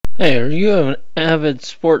Hey, are you an avid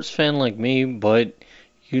sports fan like me, but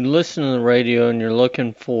you listen to the radio and you're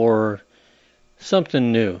looking for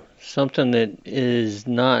something new, something that is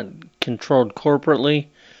not controlled corporately?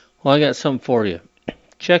 Well, I got something for you.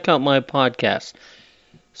 Check out my podcast,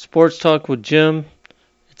 Sports Talk with Jim.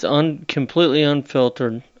 It's completely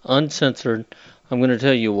unfiltered, uncensored. I'm going to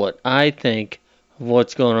tell you what I think of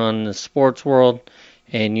what's going on in the sports world,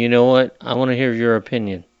 and you know what? I want to hear your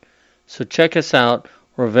opinion. So check us out.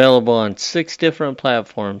 We're available on 6 different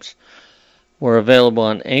platforms. We're available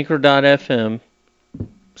on Anchor.fm,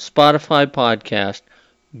 Spotify Podcast,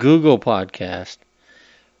 Google Podcast,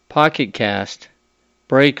 Pocket Cast,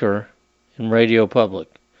 Breaker, and Radio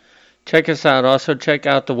Public. Check us out. Also check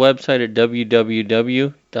out the website at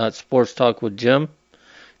www.sportstalkwithjim.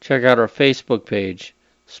 Check out our Facebook page,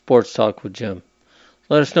 Sports Talk with Jim.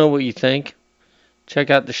 Let us know what you think. Check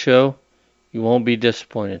out the show. You won't be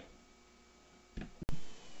disappointed.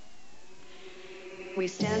 We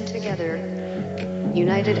stand together,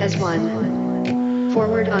 united as one.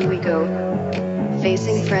 Forward on we go,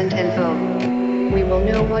 facing friend and foe. We will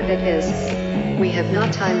know what it is. We have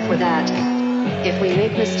not time for that. If we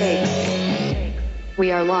make mistakes,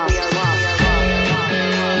 we are lost.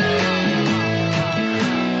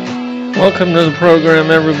 Welcome to the program,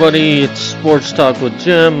 everybody. It's Sports Talk with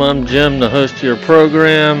Jim. I'm Jim, the host of your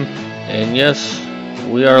program. And yes,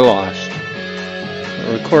 we are lost.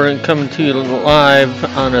 Recording coming to you live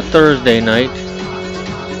on a Thursday night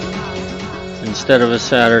instead of a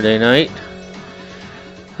Saturday night.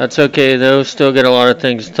 That's okay though, still got a lot of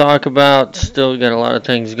things to talk about, still got a lot of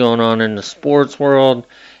things going on in the sports world,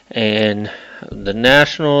 and the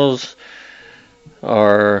Nationals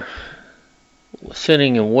are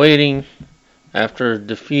sitting and waiting after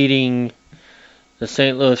defeating the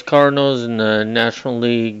St. Louis Cardinals in the National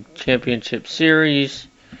League Championship Series,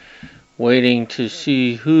 waiting to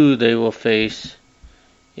see who they will face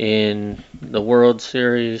in the World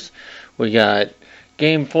Series. We got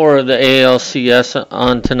Game 4 of the ALCS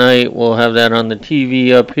on tonight. We'll have that on the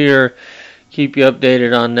TV up here. Keep you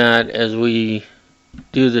updated on that as we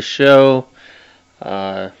do the show.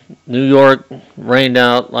 New York rained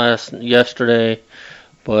out yesterday,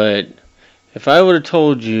 but if I would have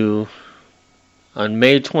told you on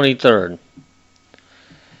May 23rd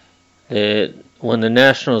that when the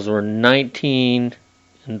Nationals were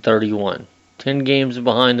 19-31, 10 games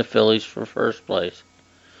behind the Phillies for first place,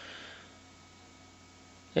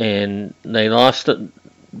 and they lost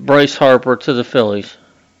Bryce Harper to the Phillies,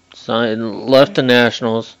 left the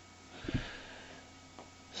Nationals,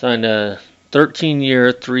 signed a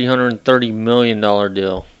 13-year, $330 million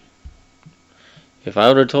deal. If I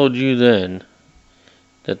would have told you then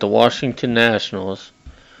that the Washington Nationals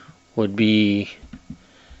would be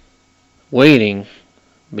waiting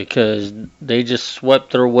because they just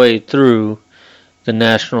swept their way through the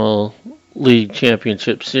National League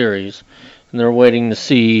Championship Series, and they're waiting to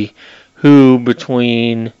see who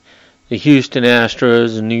between the Houston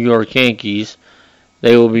Astros and New York Yankees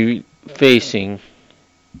they will be facing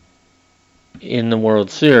in the World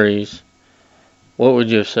Series, what would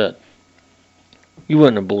you have said? You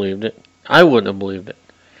wouldn't have believed it. I wouldn't have believed it.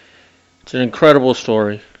 It's an incredible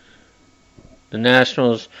story. The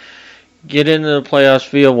Nationals get into the playoffs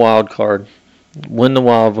via wild card, win the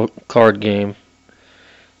wild card game.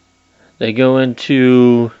 They go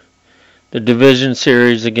into the division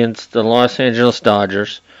series against the Los Angeles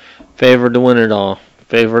Dodgers, favored to win it all,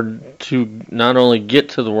 favored to not only get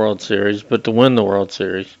to the World Series, but to win the World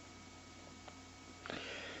Series.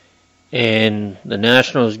 And the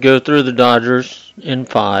Nationals go through the Dodgers in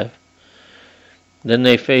 5. Then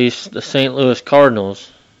they face the St. Louis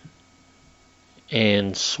Cardinals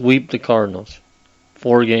and sweep the Cardinals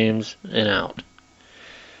 4 games and out.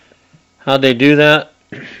 How'd they do that?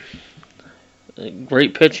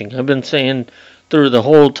 Great pitching. I've been saying through the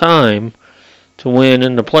whole time, to win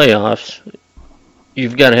in the playoffs,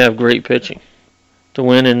 you've got to have great pitching. To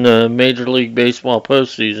win in the Major League Baseball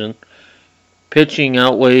postseason, pitching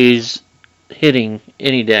outweighs hitting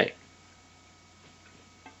any day.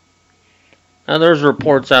 Now there's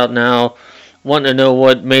reports out now wanting to know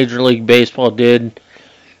what Major League Baseball did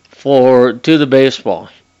to the baseball.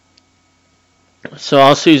 So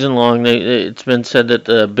all season long, it's been said that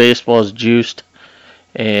the baseball is juiced,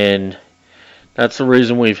 and that's the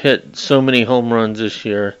reason we've hit so many home runs this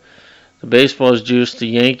year. The baseball is juiced. The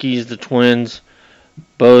Yankees, the Twins,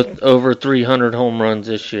 both over 300 home runs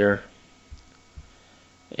this year.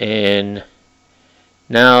 And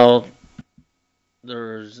now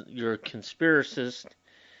there's your conspiracists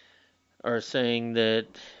are saying that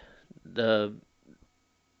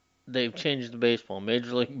they've changed the baseball.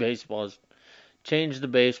 Major League Baseball has change the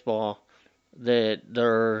baseball that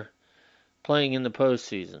they're playing in the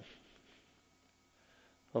postseason.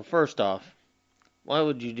 Well, first off, why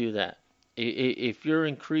would you do that? If you're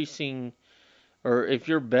increasing or if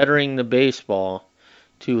you're bettering the baseball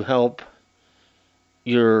to help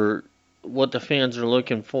your what the fans are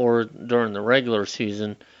looking for during the regular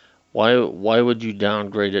season, why would you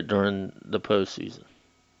downgrade it during the postseason?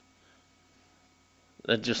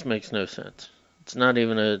 That just makes no sense. It's not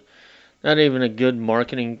even a good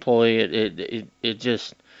marketing ploy. It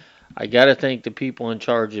just I gotta think the people in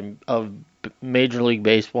charge of Major League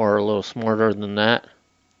Baseball are a little smarter than that.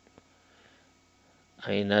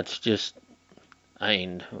 I mean that's just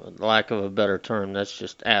lack of a better term, that's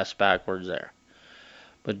just ass backwards there.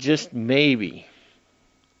 But just maybe,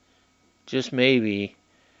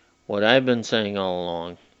 what I've been saying all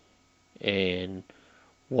along, and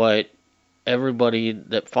what everybody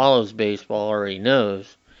that follows baseball already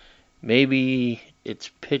knows, maybe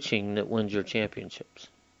it's pitching that wins your championships.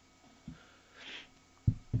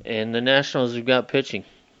 And the Nationals have got pitching.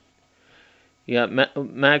 You got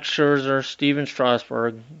Max Scherzer, Steven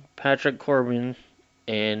Strasburg, Patrick Corbin,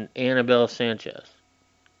 and Anibal Sanchez.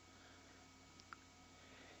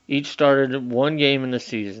 Each started one game in the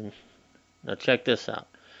season. Now check this out.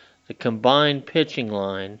 The combined pitching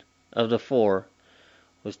line of the four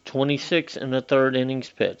was 26 in the third innings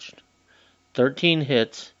pitched, 13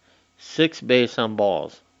 hits, 6 base on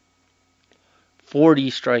balls,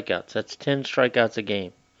 40 strikeouts. That's 10 strikeouts a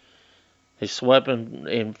game. They swept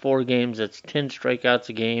in 4 games. That's 10 strikeouts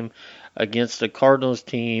a game against the Cardinals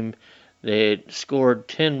team that scored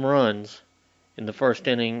 10 runs in the first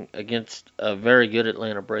inning against a very good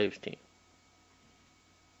Atlanta Braves team.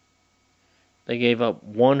 They gave up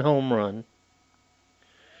 1 home run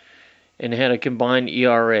and had a combined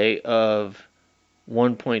ERA of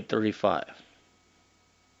 1.35.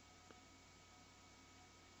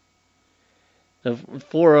 The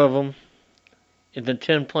 4 of them in the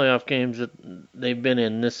 10 playoff games that they've been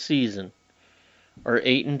in this season are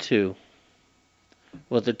 8-2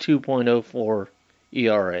 with a 2.04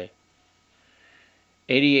 ERA,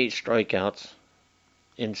 88 strikeouts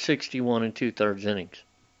in 61 2/3 innings.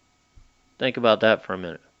 Think about that for a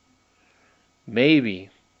minute. Maybe,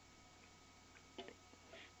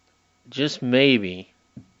 just maybe,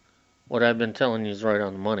 what I've been telling you is right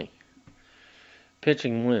on the money.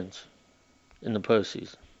 Pitching wins in the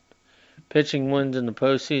postseason. Pitching wins in the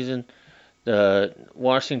postseason. The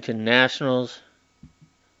Washington Nationals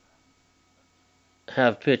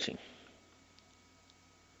have pitching.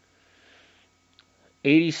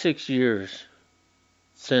 86 years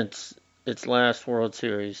since its last World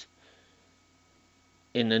Series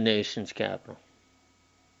in the nation's capital.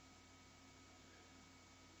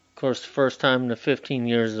 Of course, the first time in the 15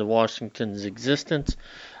 years of Washington's existence.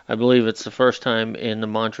 I believe it's the first time in the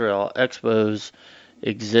Montreal Expos'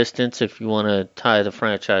 existence, if you want to tie the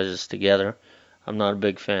franchises together. I'm not a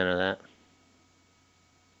big fan of that.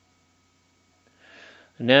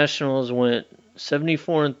 The Nationals went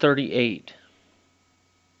 74-38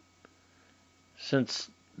 since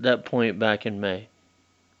that point back in May.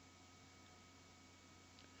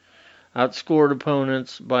 Outscored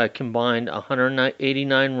opponents by a combined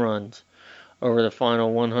 189 runs over the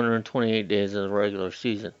final 128 days of the regular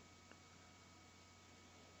season.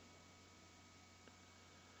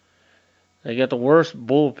 They got the worst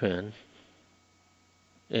bullpen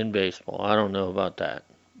in baseball. I don't know about that.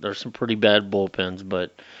 There's some pretty bad bullpens,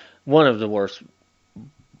 but one of the worst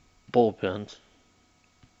bullpens.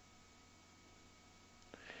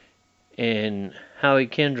 And Howie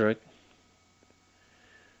Kendrick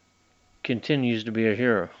continues to be a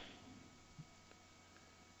hero.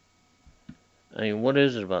 I mean, what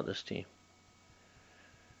is it about this team?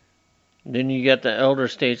 Then you got the elder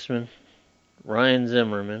statesman, Ryan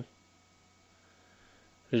Zimmerman,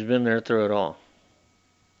 who's been there through it all.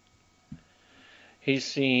 He's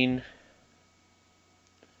seen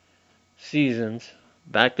seasons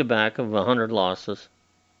back-to-back of 100 losses.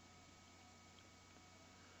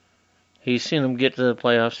 He's seen them get to the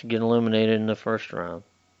playoffs and get eliminated in the first round.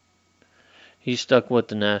 He's stuck with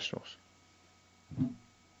the Nationals.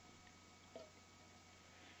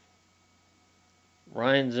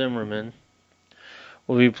 Ryan Zimmerman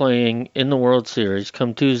will be playing in the World Series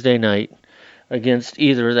come Tuesday night against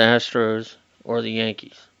either the Astros or the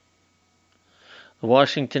Yankees. The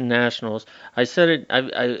Washington Nationals. I've said it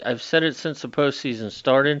since the postseason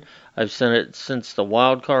started. I've said it since the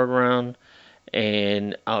wild card round,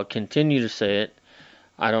 and I'll continue to say it.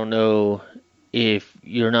 I don't know if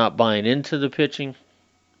you're not buying into the pitching.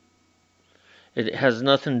 It has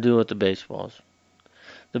nothing to do with the baseballs.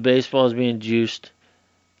 The baseball is being juiced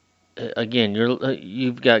again,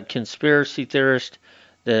 you've got conspiracy theorists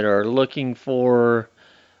that are looking for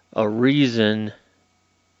a reason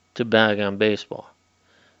to bag on baseball.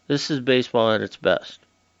 This is baseball at its best.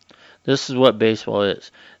 This is what baseball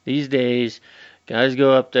is. These days, guys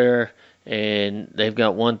go up there and they've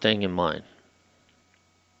got one thing in mind,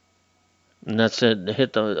 and that's it, to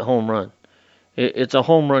hit the home run. It's a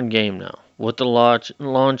home run game now. With the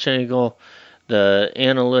launch angle, the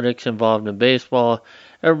analytics involved in baseball,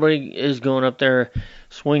 everybody is going up there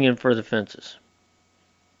swinging for the fences.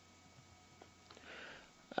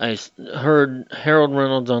 I heard Harold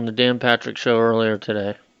Reynolds on the Dan Patrick Show earlier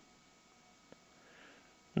today,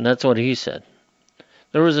 and that's what he said.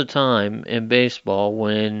 There was a time in baseball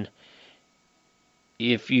when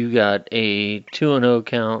if you got a 2-0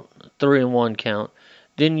 count, 3-1 count,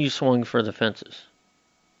 then you swung for the fences.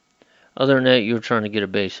 Other than that, you were trying to get a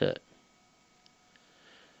base hit.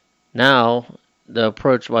 Now, the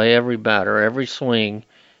approach by every batter, every swing,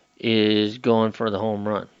 is going for the home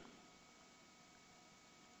run.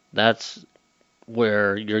 That's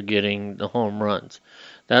where you're getting the home runs.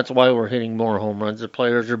 That's why we're hitting more home runs. The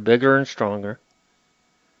players are bigger and stronger.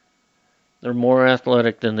 They're more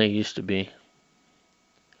athletic than they used to be.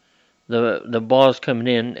 The ball's coming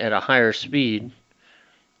in at a higher speed,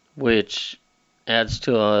 which adds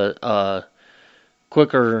to a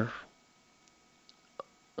quicker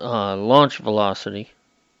launch velocity,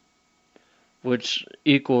 which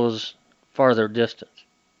equals farther distance.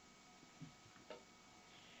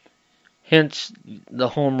 Hence, the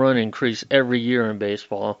home run increase every year in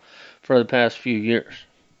baseball for the past few years.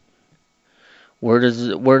 Where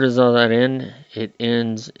does all that end? It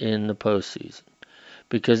ends in the postseason.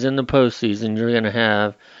 Because in the postseason, you're going to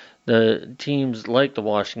have the teams like the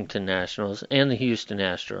Washington Nationals and the Houston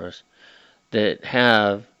Astros that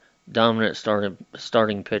have dominant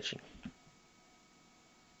starting pitching.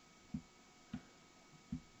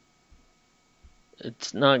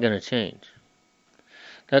 It's not going to change.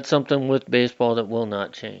 That's something with baseball that will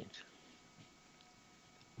not change.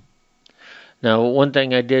 Now, one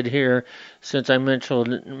thing I did hear, since I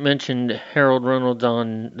mentioned Harold Reynolds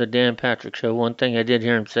on the Dan Patrick Show, one thing I did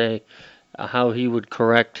hear him say, how he would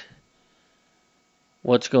correct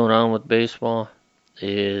what's going on with baseball,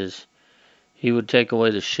 is he would take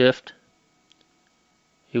away the shift.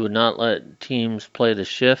 He would not let teams play the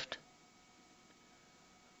shift.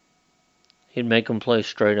 He'd make them play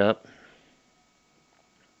straight up.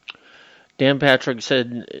 Dan Patrick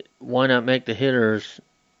said, why not make the hitters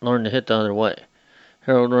learn to hit the other way?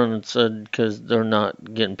 Harold Reynolds said, because they're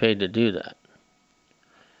not getting paid to do that.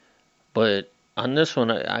 But on this one,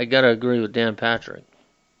 I got to agree with Dan Patrick.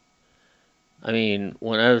 I mean,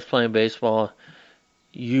 when I was playing baseball,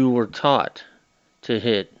 you were taught to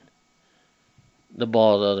hit the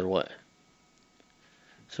ball the other way.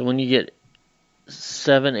 So when you get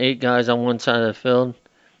 7, 8 guys on one side of the field,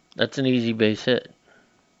 that's an easy base hit.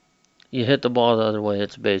 You hit the ball the other way,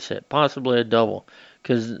 it's a base hit. Possibly a double.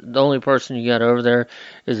 Because the only person you got over there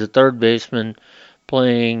is the third baseman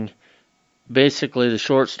playing basically the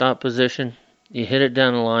shortstop position. You hit it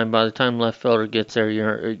down the line. By the time left fielder gets there,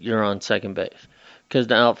 you're on second base. Because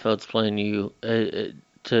the outfield's playing you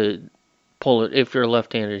to pull it if you're a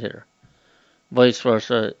left-handed hitter. Vice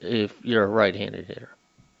versa if you're a right-handed hitter.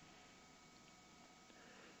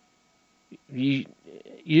 You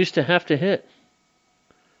used to have to hit.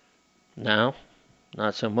 Now,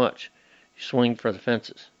 not so much. You swing for the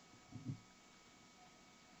fences.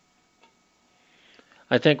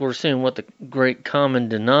 I think we're seeing what the great common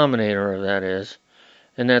denominator of that is,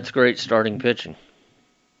 and that's great starting pitching.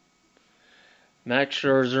 Max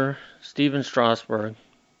Scherzer, Steven Strasburg,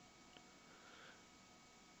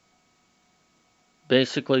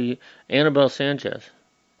 basically Anibal Sanchez.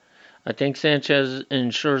 I think Sanchez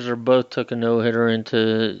and Scherzer both took a no-hitter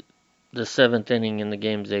into the 7th inning in the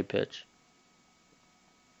games they pitched.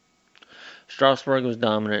 Strasburg was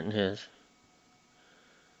dominant in his.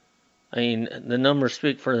 I mean, the numbers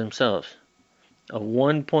speak for themselves. A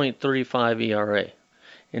 1.35 ERA.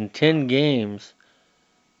 In 10 games,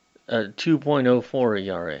 a 2.04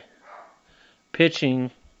 ERA.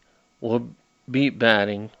 Pitching will beat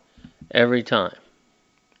batting every time.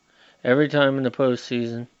 Every time in the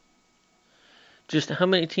postseason. Just how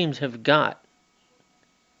many teams have got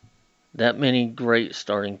that many great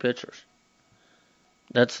starting pitchers?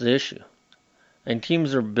 That's the issue. And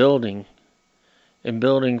teams are building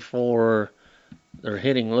for their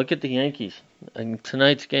hitting. Look at the Yankees. In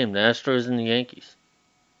tonight's game, the Astros and the Yankees.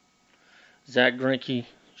 Zach Greinke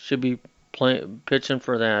should be pitching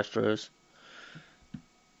for the Astros.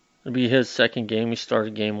 It'll be his second game. He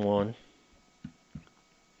started game 1.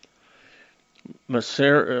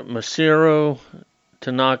 Masahiro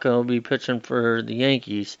Tanaka will be pitching for the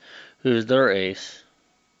Yankees, who's their ace.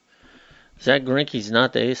 Zach Greinke's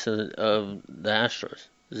not the ace of the Astros.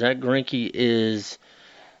 Zach Greinke is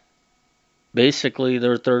basically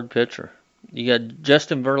their third pitcher. You got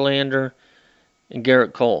Justin Verlander and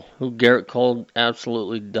Garrett Cole, who Garrett Cole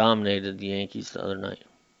absolutely dominated the Yankees the other night.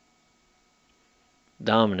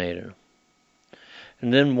 Dominated them.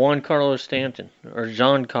 And then Giancarlo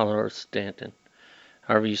Stanton,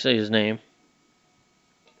 however you say his name.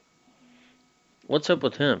 What's up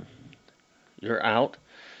with him? You're out?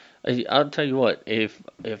 I'll tell you what, if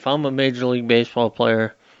I'm a Major League Baseball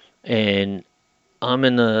player and I'm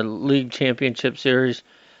in the League Championship Series,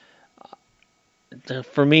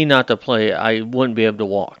 for me not to play, I wouldn't be able to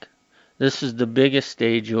walk. This is the biggest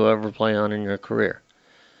stage you'll ever play on in your career.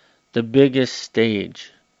 The biggest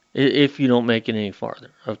stage, if you don't make it any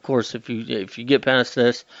farther. Of course, if you get past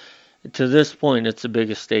this, to this point, it's the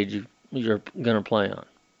biggest stage you're going to play on.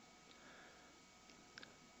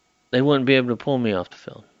 They wouldn't be able to pull me off the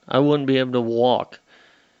field. I wouldn't be able to walk,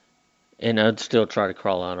 and I'd still try to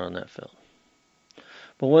crawl out on that field.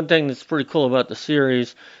 But one thing that's pretty cool about the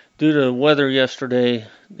series, due to the weather yesterday,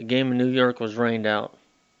 the game in New York was rained out.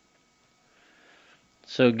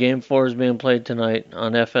 So Game 4 is being played tonight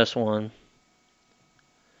on FS1.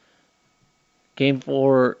 Game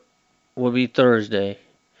 4 will be Thursday.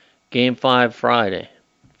 Game 5 Friday.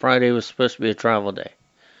 Friday was supposed to be a travel day.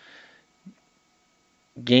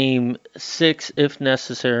 Game 6, if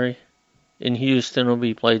necessary, in Houston will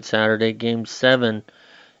be played Saturday. Game 7,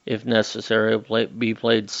 if necessary, will be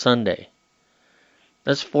played Sunday.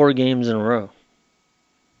 That's 4 games in a row.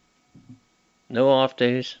 No off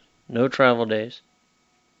days, no travel days.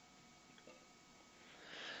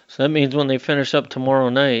 So that means when they finish up tomorrow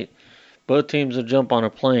night, both teams will jump on a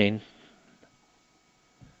plane.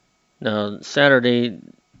 Now, Saturday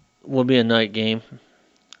will be a night game,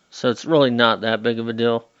 so it's really not that big of a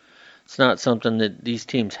deal. It's not something that these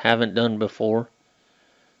teams haven't done before,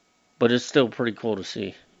 but it's still pretty cool to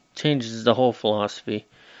see. Changes the whole philosophy.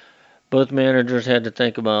 Both managers had to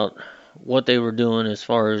think about what they were doing as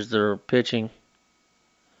far as their pitching.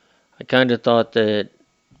 I kind of thought that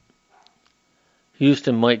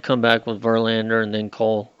Houston might come back with Verlander and then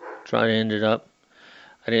Cole, try to end it up.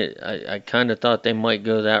 I kind of thought they might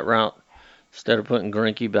go that route instead of putting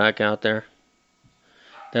Greinke back out there.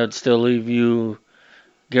 That would still leave you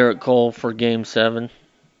Garrett Cole for Game 7.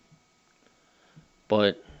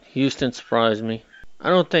 But Houston surprised me. I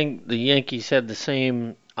don't think the Yankees had the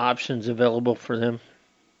same options available for them.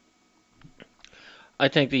 I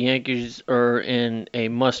think the Yankees are in a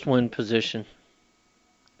must-win position.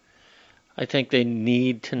 I think they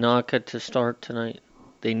need Tanaka to start tonight.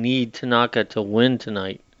 They need Tanaka to win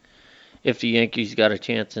tonight if the Yankees got a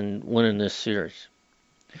chance in winning this series.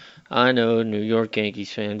 I know New York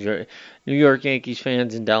Yankees fans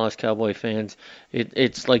and Dallas Cowboy fans,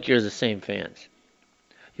 it's like you're the same fans.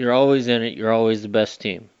 You're always in it. You're always the best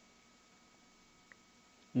team.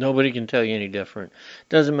 Nobody can tell you any different.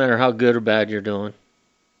 Doesn't matter how good or bad you're doing.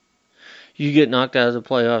 You get knocked out of the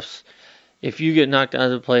playoffs. If you get knocked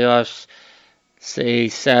out of the playoffs, say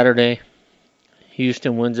Saturday,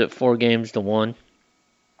 Houston wins it 4-1.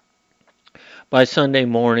 By Sunday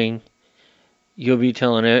morning, you'll be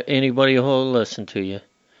telling anybody who'll listen to you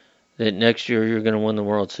that next year you're going to win the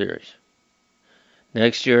World Series.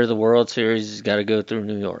 Next year, the World Series has got to go through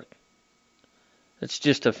New York. It's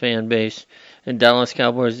just a fan base, and Dallas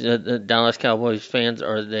Cowboys fans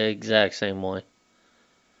are the exact same way.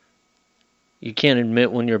 You can't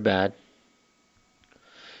admit when you're bad.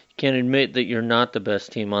 You can't admit that you're not the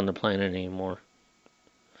best team on the planet anymore.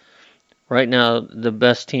 Right now, the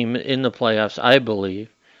best team in the playoffs, I believe,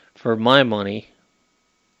 for my money,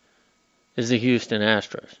 is the Houston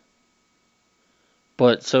Astros.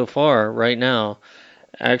 But so far, right now,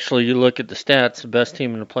 actually, you look at the stats, the best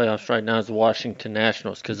team in the playoffs right now is the Washington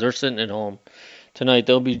Nationals, because they're sitting at home. Tonight,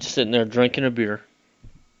 they'll be sitting there drinking a beer,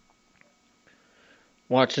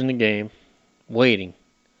 watching the game, waiting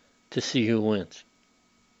to see who wins.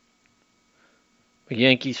 But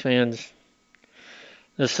Yankees fans,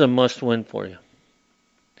 this is a must-win for you.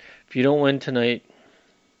 If you don't win tonight,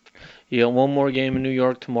 you got one more game in New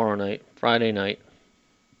York tomorrow night, Friday night.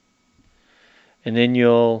 And then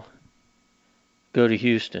you'll go to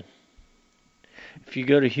Houston. If you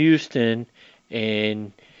go to Houston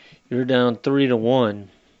and you're down 3-1,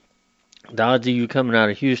 the odds of you coming out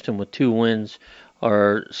of Houston with 2 wins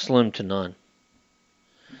are slim to none.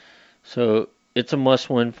 So it's a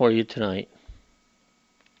must-win for you tonight.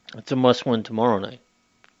 It's a must-win tomorrow night.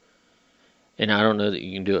 And I don't know that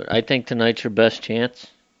you can do it. I think tonight's your best chance.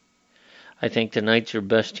 I think tonight's your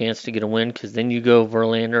best chance to get a win because then you go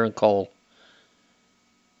Verlander and Cole.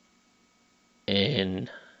 And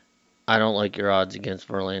I don't like your odds against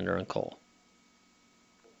Verlander and Cole.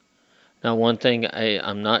 Now, one thing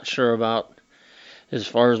I'm not sure about as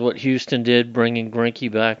far as what Houston did, bringing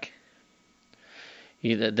Greinke back.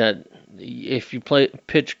 That if you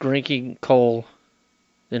pitch Greinke Cole,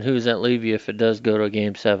 then who does that leave you if it does go to a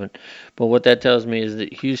Game 7? But what that tells me is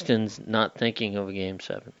that Houston's not thinking of a Game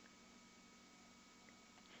 7.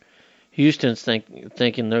 Houston's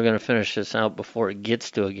thinking they're going to finish this out before it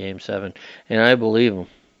gets to a Game 7, and I believe them.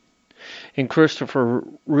 And Christopher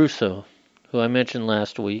Russo, who I mentioned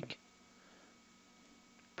last week,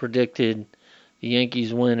 predicted the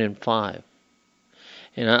Yankees win in 5.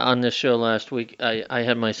 And on this show last week, I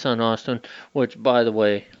had my son Austin, which, by the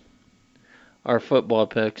way, our football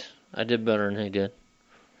picks, I did better than he did.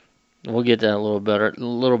 We'll get that a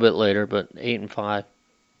little bit later, but 8 and 5,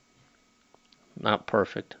 not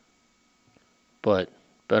perfect, but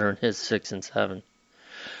better than his 6 and 7.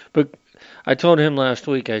 But I told him last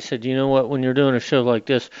week, I said, you know what, when you're doing a show like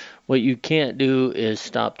this, what you can't do is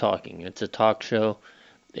stop talking. It's a talk show.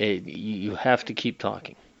 You have to keep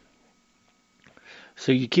talking.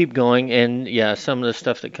 So you keep going, and yeah, some of the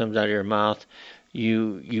stuff that comes out of your mouth,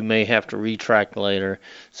 you may have to retract later.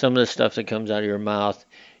 Some of the stuff that comes out of your mouth,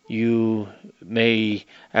 you may,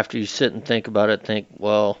 after you sit and think about it, think,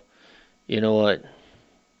 well, you know what,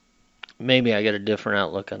 maybe I got a different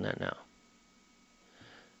outlook on that now.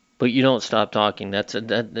 But you don't stop talking. That's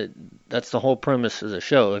the whole premise of the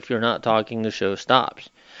show. If you're not talking, the show stops.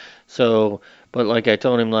 So, but like I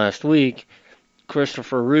told him last week,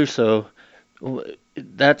 Christopher Russo,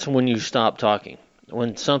 that's when you stop talking.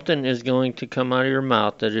 When something is going to come out of your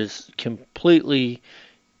mouth that is completely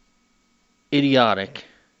idiotic,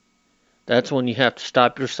 that's when you have to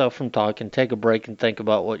stop yourself from talking, take a break, and think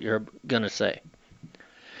about what you're going to say.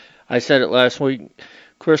 I said it last week.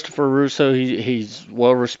 Christopher Russo, he's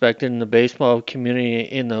well respected in the baseball community,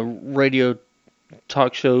 in the radio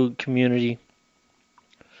talk show community.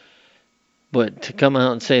 But to come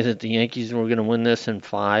out and say that the Yankees were going to win this in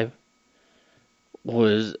 5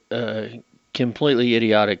 was a completely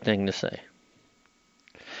idiotic thing to say.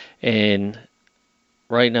 And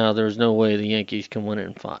right now, there's no way the Yankees can win it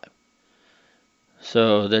in 5.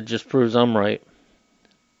 So that just proves I'm right.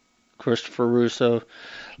 Christopher Russo,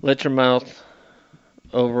 let your mouth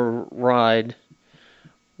override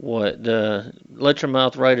let your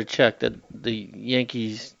mouth write a check that the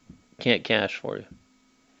Yankees can't cash for you.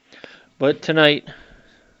 But tonight,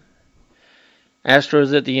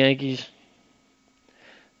 Astros at the Yankees.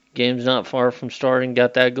 Game's not far from starting.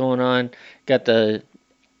 Got that going on. Got the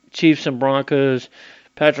Chiefs and Broncos.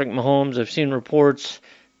 Patrick Mahomes. I've seen reports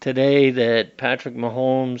today that Patrick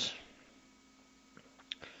Mahomes,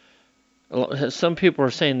 some people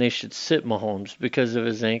are saying they should sit Mahomes because of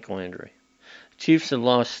his ankle injury. Chiefs have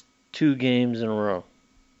lost 2 games in a row.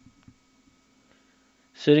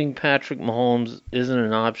 Sitting Patrick Mahomes isn't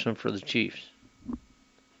an option for the Chiefs.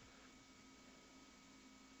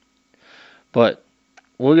 But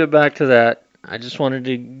we'll get back to that. I just wanted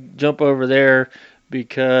to jump over there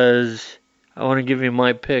because I want to give you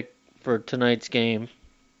my pick for tonight's game.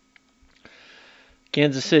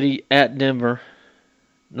 Kansas City at Denver.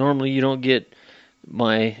 Normally you don't get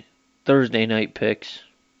my Thursday night picks.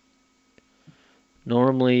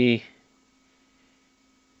 Normally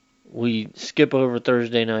we skip over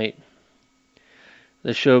Thursday night.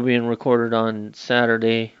 The show being recorded on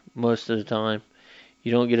Saturday most of the time.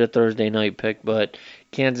 You don't get a Thursday night pick, but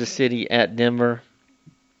Kansas City at Denver.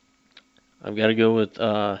 I've got to go with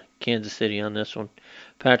Kansas City on this one.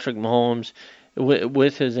 Patrick Mahomes,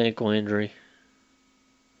 with his ankle injury,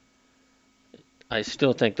 I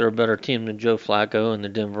still think they're a better team than Joe Flacco and the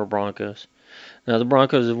Denver Broncos. Now, the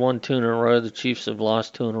Broncos have won 2 in a row. The Chiefs have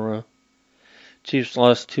lost 2 in a row. Chiefs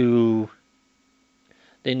lost to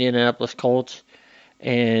the Indianapolis Colts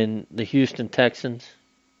and the Houston Texans.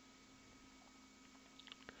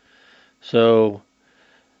 So,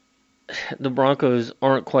 the Broncos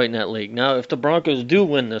aren't quite in that league. Now, if the Broncos do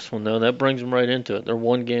win this one, though, that brings them right into it. They're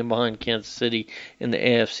 1 game behind Kansas City in the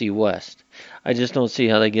AFC West. I just don't see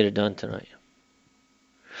how they get it done tonight.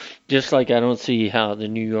 Just like I don't see how the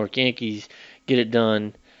New York Yankees get it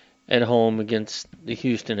done at home against the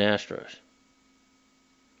Houston Astros.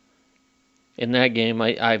 In that game,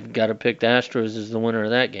 I've got to pick the Astros as the winner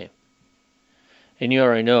of that game. And you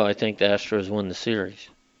already know I think the Astros win the series.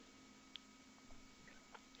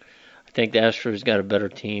 I think the Astros got a better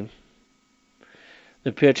team.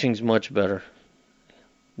 The pitching's much better.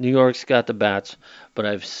 New York's got the bats, but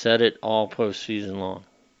I've said it all postseason long.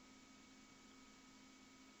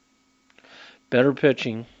 Better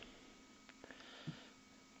pitching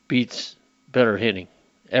beats better hitting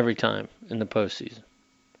every time in the postseason.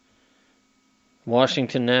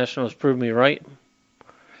 Washington Nationals proved me right,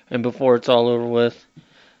 and before it's all over with,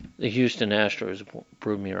 the Houston Astros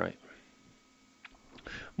proved me right.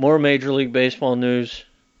 More Major League Baseball news.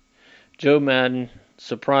 Joe Madden,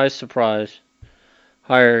 surprise, surprise,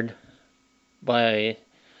 hired by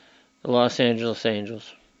the Los Angeles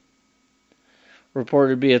Angels.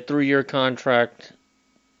 Reported to be a 3-year contract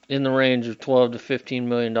in the range of $12 to $15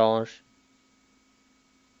 million.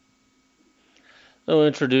 They'll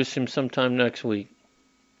introduce him sometime next week.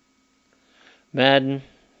 Madden,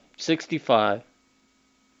 65,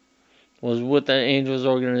 was with the Angels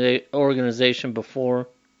organization before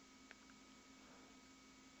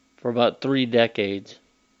for about 3 decades.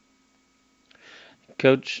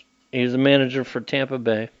 Coach, he was a manager for Tampa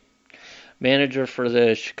Bay, manager for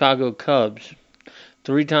the Chicago Cubs,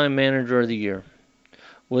 3-time manager of the year.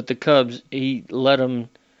 With the Cubs, he led them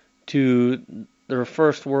to their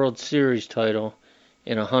first World Series title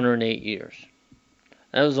in 108 years.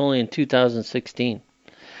 That was only in 2016.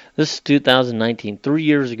 This is 2019. 3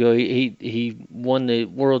 years ago, he won the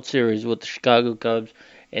World Series with the Chicago Cubs,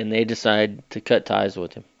 and they decided to cut ties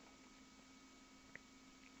with him.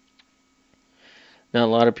 Now, a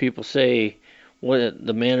lot of people say, what,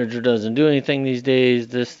 the manager doesn't do anything these days,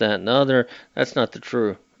 this, that, and the other. That's not the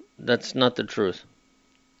truth. That's not the truth.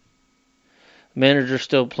 The manager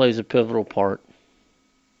still plays a pivotal part.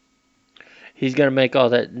 He's got to make all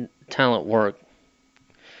that talent work.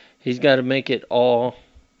 He's got to make it all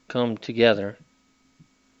come together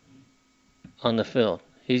on the field.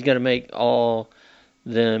 He's got to make all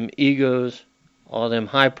them egos, all them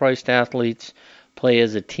high-priced athletes play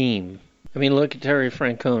as a team. I mean, look at Terry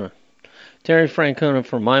Francona. Terry Francona,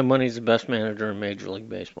 for my money, is the best manager in Major League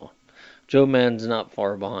Baseball. Joe Maddon's not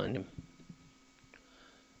far behind him.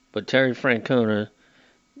 But Terry Francona,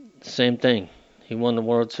 same thing. He won the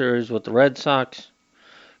World Series with the Red Sox.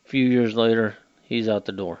 A few years later, he's out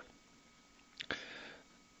the door.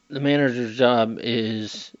 The manager's job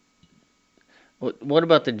is... What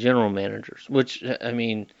about the general managers? Which, I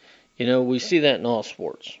mean, you know, we see that in all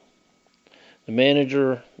sports. The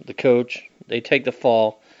manager, the coach, they take the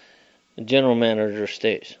fall. The general manager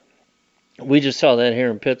stays. We just saw that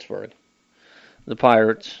here in Pittsburgh. The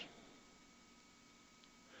Pirates.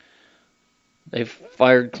 They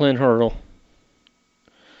fired Clint Hurdle.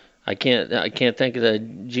 I can't think of the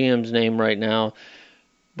GM's name right now,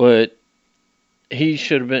 but he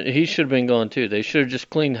should have been gone too. They should have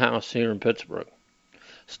just cleaned house here in Pittsburgh.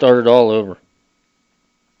 Started all over.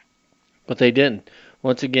 But they didn't.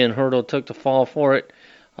 Once again, Hurdle took the fall for it.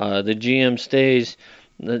 The GM stays.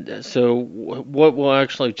 So what will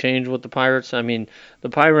actually change with the Pirates? I mean, the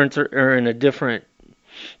Pirates are in a different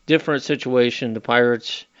situation. The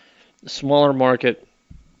Pirates, smaller market,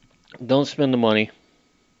 don't spend the money.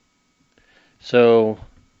 So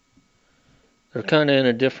they're kind of in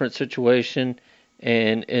a different situation.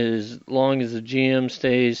 And as long as the GM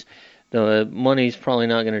stays, the money's probably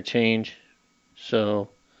not going to change. So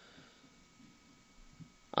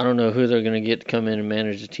I don't know who they're going to get to come in and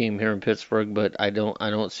manage the team here in Pittsburgh, but I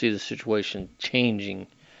don't see the situation changing.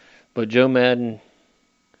 But Joe Madden,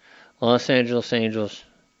 Los Angeles Angels,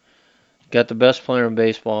 got the best player in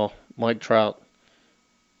baseball, Mike Trout.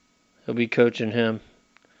 He'll be coaching him.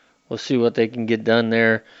 We'll see what they can get done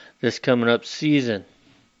there this coming up season.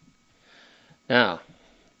 Now,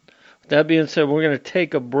 with that being said, we're going to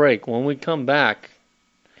take a break. When we come back,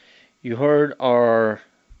 you heard our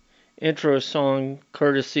intro song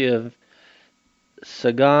courtesy of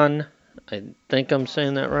Sagan. I think I'm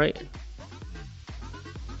saying that right.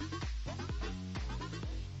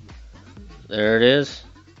 There it is.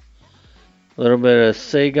 A little bit of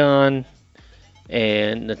Sagan.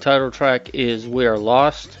 And the title track is We Are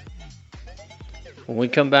Lost. When we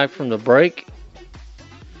come back from the break,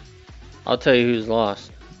 I'll tell you who's lost.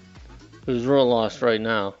 Who's real lost right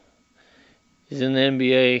now. He's in the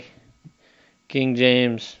NBA. King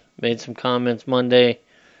James made some comments Monday.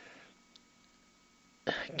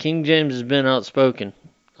 King James has been outspoken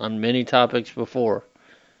on many topics before,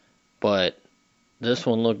 but this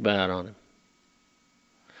one looked bad on him.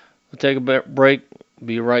 We'll take a break.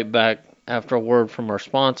 Be right back after a word from our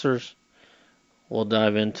sponsors. We'll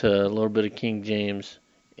dive into a little bit of King James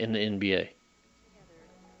in the NBA.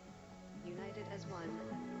 United as one.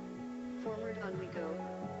 Forward on we go.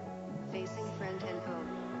 Facing friend and foe.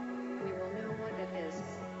 We will know what it is.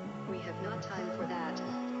 We have not time for that.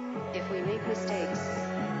 If we make mistakes,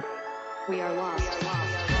 we are lost.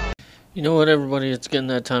 You know what, everybody? It's getting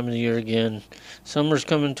that time of the year again. Summer's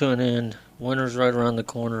coming to an end. Winter's right around the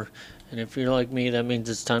corner. And if you're like me, that means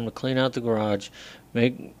it's time to clean out the garage,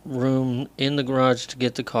 make room in the garage to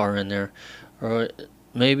get the car in there. Or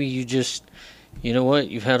maybe you just, you know what,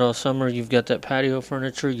 you've had all summer, you've got that patio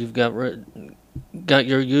furniture, you've got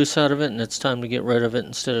your use out of it, and it's time to get rid of it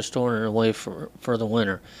instead of storing it away for the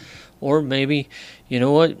winter. Or maybe, you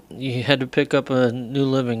know what, you had to pick up a new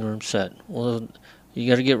living room set. Well, you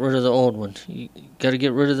got to get rid of the old one. You got to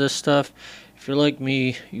get rid of this stuff. If you're like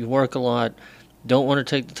me, you work a lot, don't want to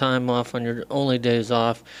take the time off on your only days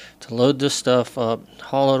off to load this stuff up,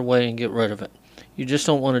 haul it away, and get rid of it. You just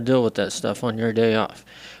don't want to deal with that stuff on your day off.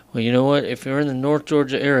 Well, you know what? If you're in the North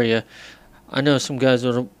Georgia area, I know some guys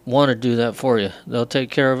that want to do that for you. They'll take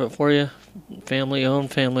care of it for you. Family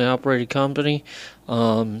owned, family operated company.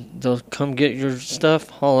 They'll come get your stuff,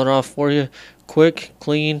 haul it off for you. Quick,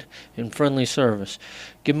 clean, and friendly service.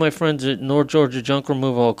 Give my friends at North Georgia Junk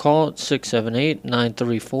Removal a call at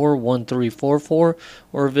 678-934-1344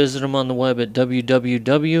 or visit them on the web at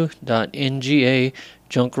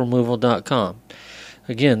www.ngajunkremoval.com.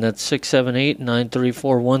 Again, that's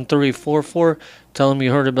 678-934-1344. Tell them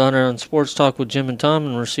you heard about it on Sports Talk with Jim and Tom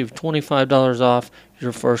and receive $25 off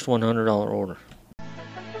your first $100 order.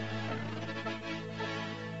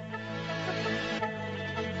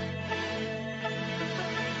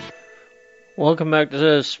 Welcome back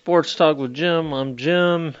to Sports Talk with Jim. I'm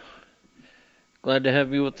Jim. Glad to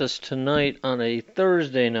have you with us tonight on a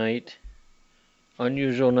Thursday night.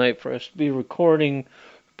 Unusual night for us to be recording,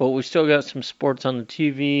 but we still got some sports on the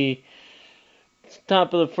TV. It's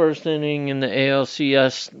top of the first inning in the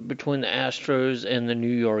ALCS between the Astros and the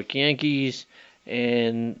New York Yankees,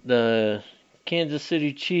 and the Kansas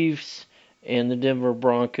City Chiefs and the Denver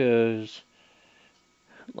Broncos.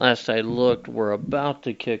 Last I looked, we're about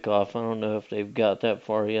to kick off. I don't know if they've got that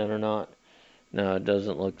far yet or not. No, it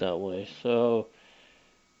doesn't look that way. So,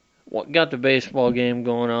 got the baseball game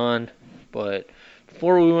going on. But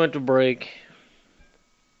before we went to break,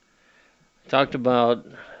 I talked about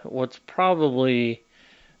what's probably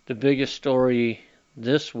the biggest story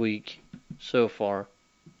this week so far.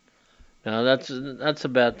 Now, that's a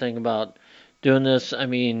bad thing about doing this. I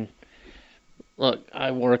mean, look,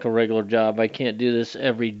 I work a regular job. I can't do this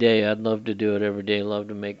every day. I'd love to do it every day. Love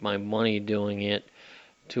to make my money doing it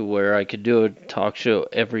to where I could do a talk show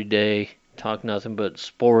every day, talk nothing but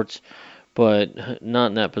sports, but not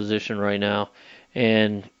in that position right now.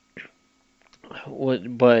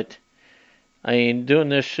 But I mean, doing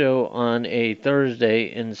this show on a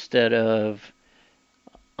Thursday instead of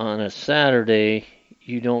on a Saturday,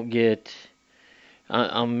 you don't get.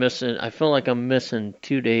 I'm missing. I feel like I'm missing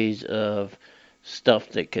 2 days of stuff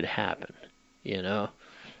that could happen, you know.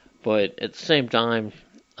 But at the same time,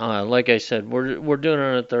 like I said, we're doing it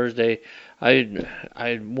on a Thursday.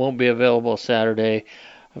 I won't be available Saturday.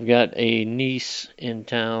 I've got a niece in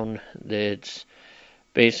town that's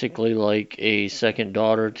basically like a second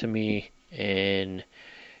daughter to me, and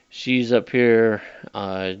she's up here.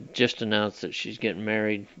 Just announced that she's getting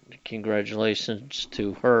married. Congratulations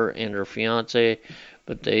to her and her fiance.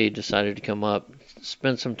 But they decided to come up,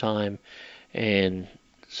 spend some time, and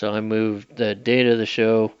so I moved the date of the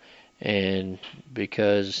show, and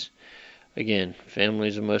because, again, family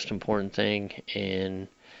is the most important thing, and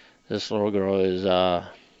this little girl is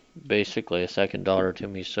basically a second daughter to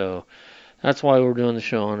me, so that's why we're doing the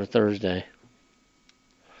show on a Thursday.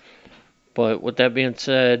 But with that being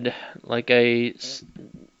said, like I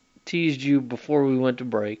teased you before we went to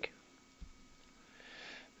break,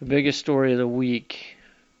 the biggest story of the week,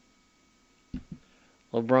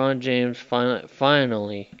 LeBron James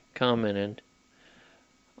finally commented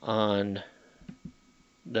on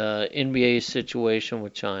the NBA situation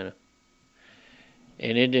with China.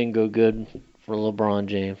 And it didn't go good for LeBron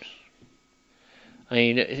James. I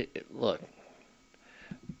mean, look,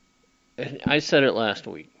 I said it last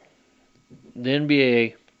week. The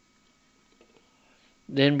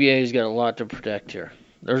NBA's got a lot to protect here.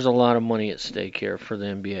 There's a lot of money at stake here for the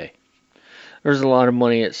NBA. There's a lot of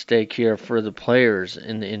money at stake here for the players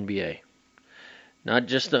in the NBA. Not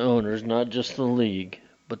just the owners, not just the league,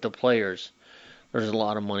 but the players. There's a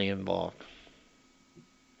lot of money involved.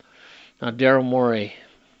 Now, Daryl Morey,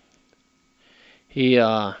 we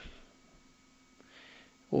all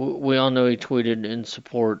know he tweeted in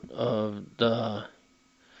support of the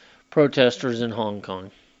protesters in Hong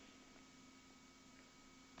Kong.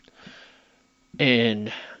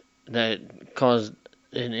 And that caused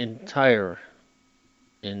an entire,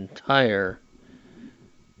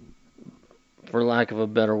 for lack of a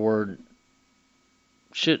better word,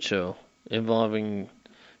 shit show involving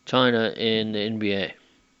China and the NBA.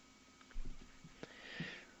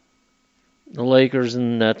 The Lakers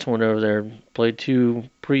and the Nets went over there, played 2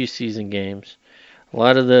 preseason games. A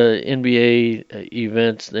lot of the NBA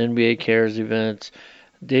events, the NBA Cares events,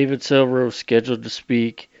 David Silver was scheduled to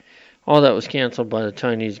speak. All that was canceled by the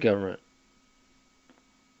Chinese government.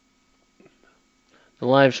 The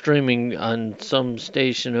live streaming on some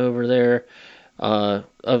station over there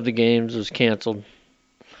of the games was canceled.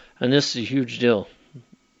 And this is a huge deal.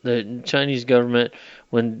 The Chinese government,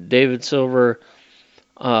 when David Silver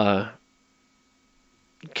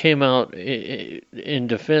came out in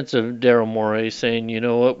defense of Daryl Morey, saying, you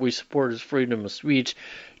know what, we support his freedom of speech,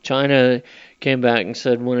 China came back and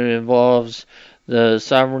said when it involves the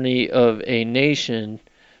sovereignty of a nation,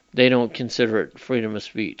 they don't consider it freedom of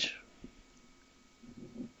speech.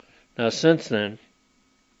 Now, since then,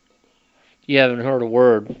 you haven't heard a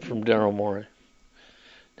word from Daryl Morey.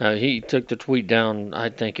 Now, he took the tweet down, I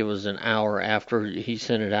think it was an hour after he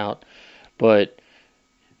sent it out, but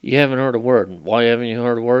you haven't heard a word. Why haven't you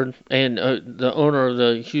heard a word? And the owner of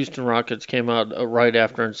the Houston Rockets came out right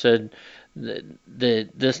after and said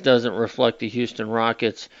that this doesn't reflect the Houston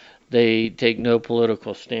Rockets. They take no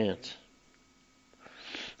political stance.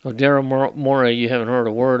 Well, Daryl Morey, you haven't heard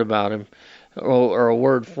a word about him or a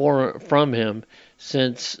word from him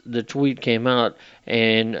since the tweet came out.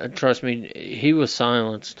 And trust me, he was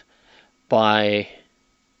silenced by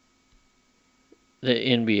the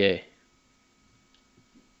NBA.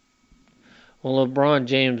 Well, LeBron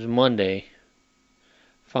James Monday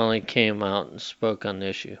finally came out and spoke on the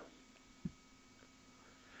issue.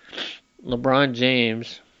 LeBron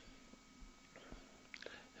James,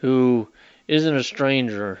 who isn't a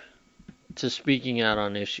stranger to speaking out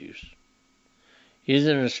on issues. He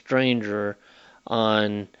isn't a stranger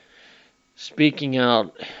on speaking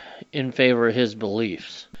out in favor of his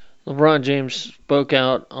beliefs. LeBron James spoke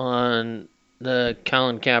out on the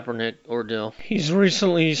Colin Kaepernick ordeal. He's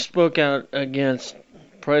recently spoke out against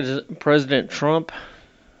President Trump,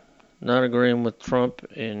 not agreeing with Trump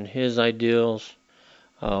and his ideals.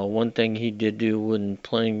 One thing he did do when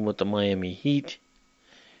playing with the Miami Heat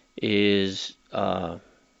is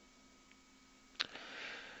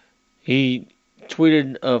he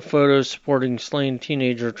tweeted a photo supporting slain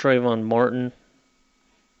teenager Trayvon Martin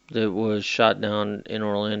that was shot down in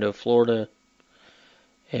Orlando, Florida.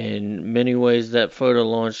 In many ways, that photo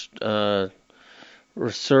launched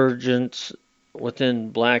resurgence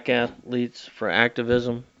within black athletes for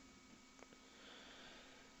activism.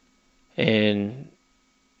 And,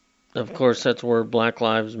 of course, that's where Black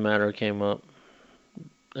Lives Matter came up.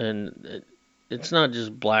 And it's not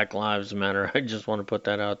just Black Lives Matter. I just want to put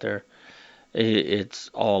that out there. It's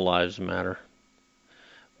all lives matter.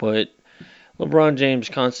 But LeBron James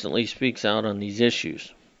constantly speaks out on these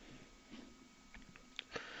issues.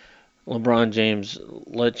 LeBron James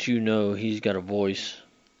lets you know he's got a voice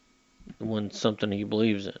when something he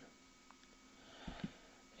believes in.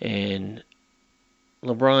 And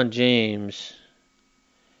LeBron James,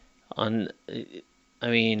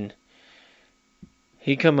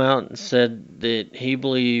 he come out and said that he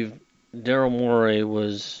believed Daryl Morey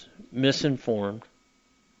was misinformed,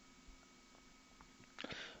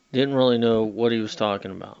 didn't really know what he was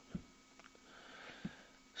talking about.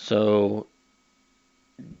 So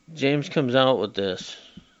James comes out with this,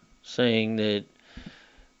 saying that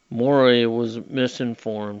Morey was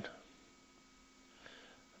misinformed.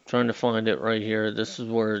 I'm trying to find it right here. This is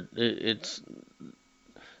where it's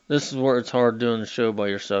hard doing the show by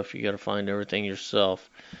yourself. You got to find everything yourself.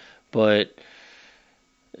 But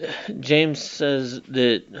James says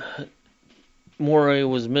that Morey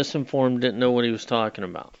was misinformed, didn't know what he was talking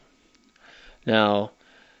about. Now,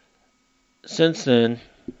 since then,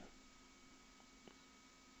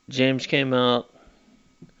 James came out.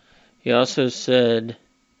 He also said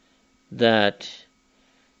that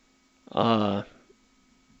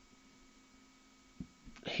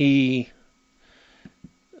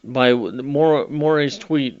by Morey's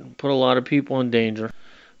tweet, put a lot of people in danger.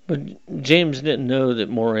 But James didn't know that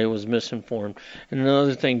Morey was misinformed. And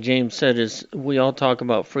another thing James said is, we all talk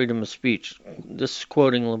about freedom of speech. This is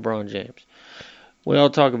quoting LeBron James. We all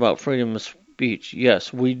talk about freedom of speech.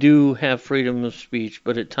 Yes, we do have freedom of speech,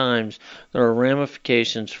 but at times there are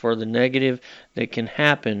ramifications for the negative that can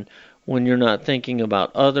happen when you're not thinking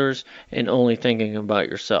about others and only thinking about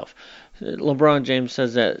yourself. LeBron James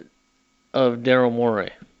says that of Daryl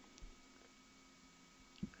Morey.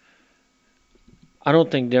 I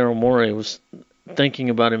don't think Daryl Morey was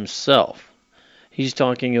thinking about himself. He's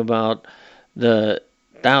talking about the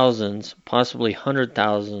thousands, possibly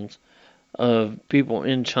 100,000s of people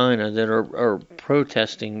in China that are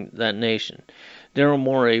protesting that nation. Daryl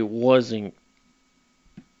Morey wasn't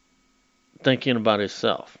thinking about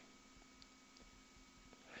himself.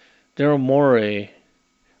 Daryl Morey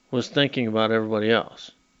was thinking about everybody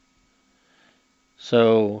else.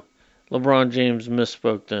 So LeBron James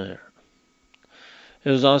misspoke there.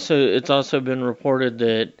 It's also been reported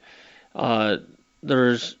that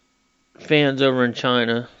there's fans over in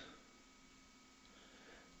China,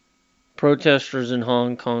 protesters in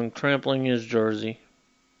Hong Kong trampling his jersey,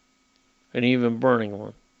 and even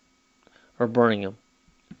burning him.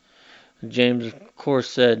 James, of course,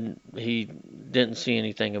 said he didn't see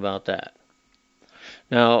anything about that.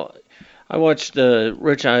 Now, I watched the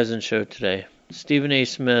Rich Eisen show today. Stephen A.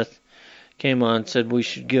 Smith came on and said we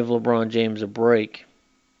should give LeBron James a break,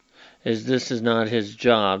 as this is not his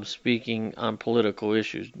job, speaking on political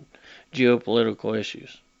issues, geopolitical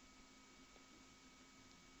issues.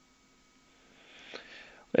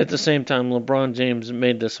 At the same time, LeBron James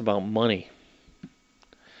made this about money.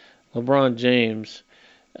 LeBron James,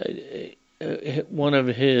 one of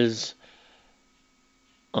his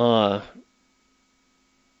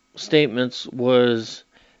statements was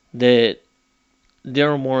that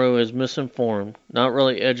Daryl Morey was misinformed, not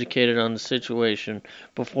really educated on the situation,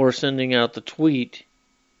 before sending out the tweet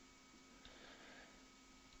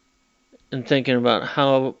and thinking about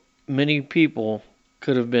how many people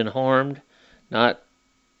could have been harmed, not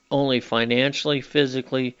only financially, but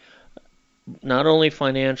physically,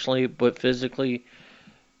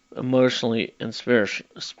 emotionally, and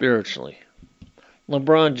spiritually.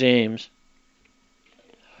 LeBron James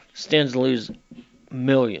stands to lose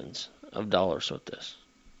millions of dollars with this.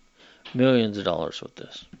 Millions of dollars with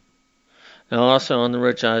this. Now, also on the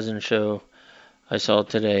Rich Eisen show I saw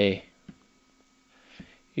today,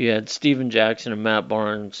 you had Steven Jackson and Matt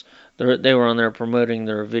Barnes. They were on there promoting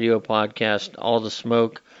their video podcast, All the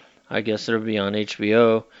Smoke. I guess it'll be on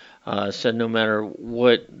HBO. Said no matter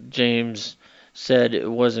what James said, it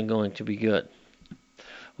wasn't going to be good.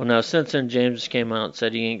 Well, now, since then, James came out and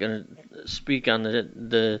said he ain't going to speak on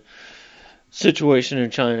the situation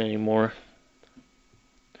in China anymore.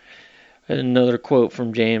 Another quote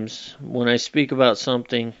from James: when I speak about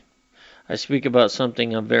something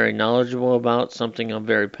I'm very knowledgeable about, something I'm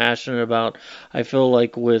very passionate about. I feel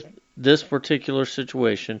like with this particular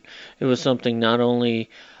situation, it was something not only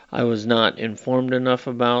I was not informed enough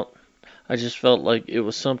about, I just felt like it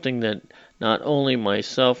was something that not only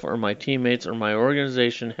myself or my teammates or my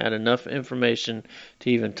organization had enough information to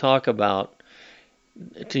even talk about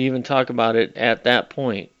it at that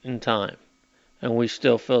point in time. And we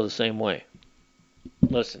still feel the same way.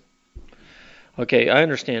 Listen. Okay, I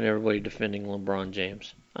understand everybody defending LeBron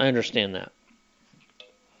James. I understand that.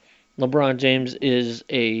 LeBron James is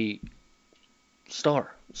a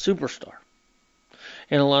star, superstar.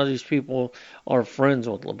 And a lot of these people are friends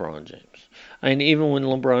with LeBron James. And even when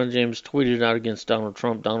LeBron James tweeted out against Donald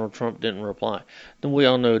Trump didn't reply. Then we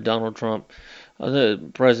all know Donald Trump, the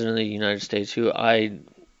President of the United States, who I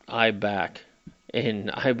back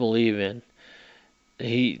and I believe in,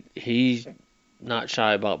 he's not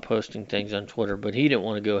shy about posting things on Twitter, but he didn't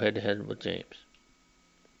want to go head-to-head with James.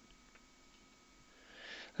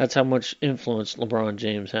 That's how much influence LeBron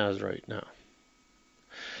James has right now.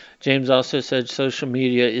 James also said social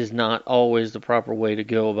media is not always the proper way to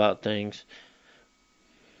go about things.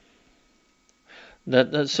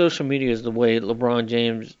 That social media is the way LeBron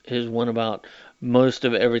James has went about most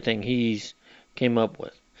of everything he's came up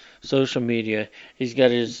with. Social media. He's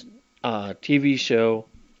got his TV show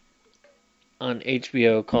on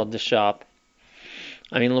HBO called The Shop.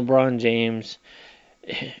 I mean, LeBron James,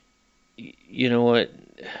 you know what?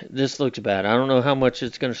 This looks bad. I don't know how much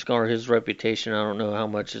it's going to scar his reputation. I don't know how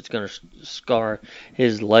much it's going to scar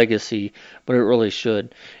his legacy, but it really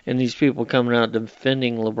should. And these people coming out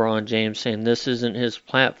defending LeBron James, saying this isn't his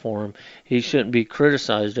platform, he shouldn't be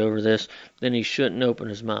criticized over this, then he shouldn't open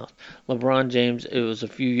his mouth. LeBron James, it was a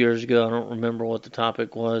few years ago, I don't remember what the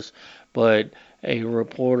topic was, but a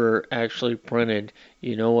reporter actually printed,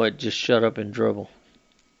 you know what, just shut up and dribble.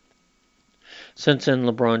 Since then,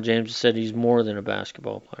 LeBron James said he's more than a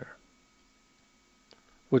basketball player,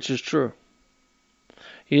 which is true.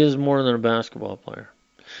 He is more than a basketball player.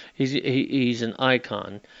 He's an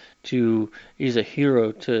icon he's a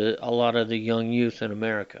hero to a lot of the young youth in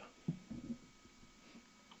America.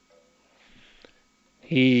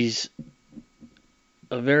 He's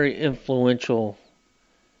a very influential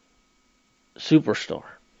superstar.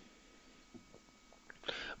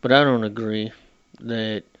 But I don't agree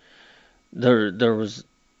that there was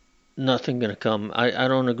nothing going to come. I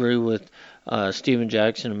don't agree with Steven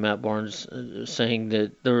Jackson and Matt Barnes saying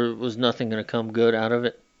that there was nothing going to come good out of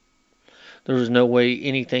it. There was no way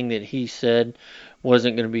anything that he said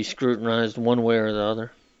wasn't going to be scrutinized one way or the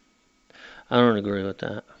other. I don't agree with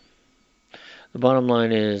that. The bottom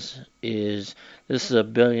line is this is a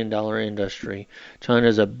 $1 billion industry.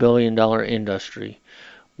 China's a $1 billion industry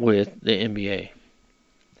with the NBA.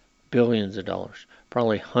 Billions of dollars,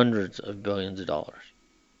 probably hundreds of billions of dollars.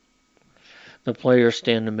 The players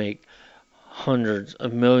stand to make hundreds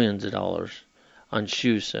of millions of dollars on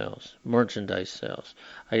shoe sales, merchandise sales.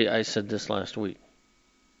 I said this last week.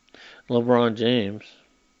 LeBron James,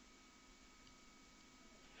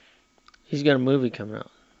 he's got a movie coming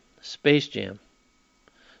out, Space Jam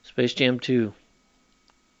 2.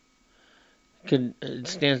 It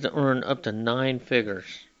stands to earn up to 9 figures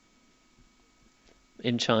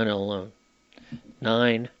in China alone.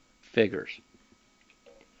 9 figures.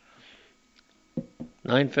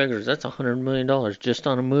 9 figures, that's $100 million just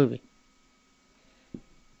on a movie.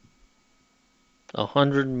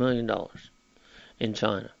 $100 million in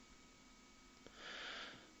China.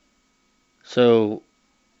 So,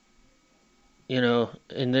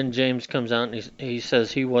 and then James comes out and he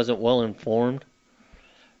says he wasn't well informed.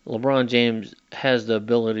 LeBron James has the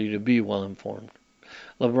ability to be well informed.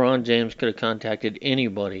 LeBron James could have contacted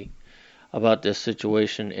anybody about this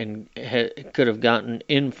situation and could have gotten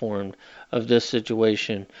informed of this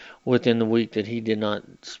situation within the week that he did not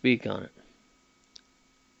speak on it.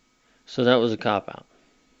 So that was a cop-out.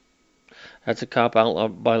 That's a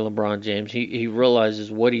cop-out by LeBron James. He realizes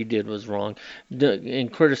what he did was wrong. In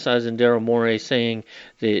criticizing Daryl Morey, saying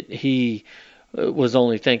that he was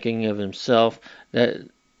only thinking of himself,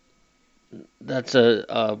 that's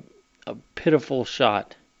a pitiful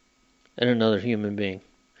shot at another human being.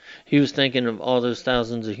 He was thinking of all those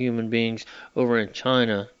thousands of human beings over in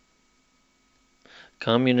China,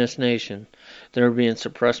 communist nation, that are being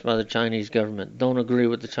suppressed by the Chinese government, don't agree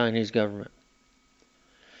with the Chinese government.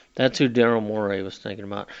 That's who Daryl Morey was thinking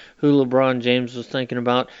about. Who LeBron James was thinking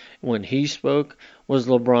about when he spoke was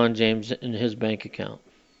LeBron James and his bank account.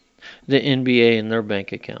 The NBA and their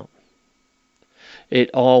bank account. It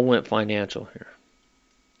all went financial here.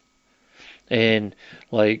 And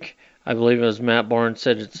I believe it was Matt Barnes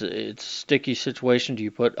said, it's a sticky situation. Do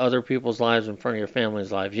you put other people's lives in front of your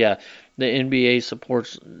family's lives? Yeah, the NBA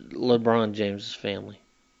supports LeBron James' family.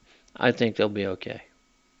 I think they'll be okay.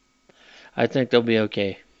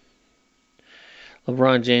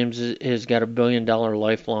 LeBron James has got $1 billion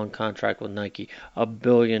lifelong contract with Nike. $1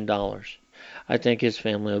 billion. I think his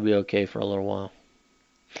family will be okay for a little while.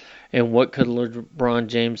 And what could LeBron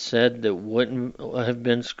James said that wouldn't have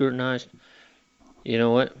been scrutinized? You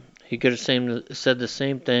know what? He could have said the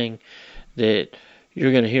same thing that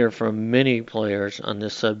you're going to hear from many players on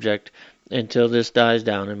this subject until this dies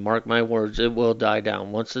down. And mark my words, it will die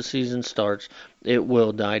down. Once the season starts, it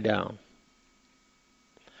will die down.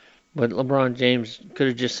 But LeBron James could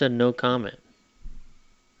have just said no comment.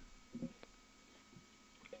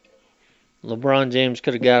 LeBron James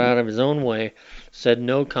could have got out of his own way, said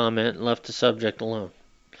no comment, and left the subject alone.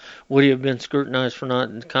 Would he have been scrutinized for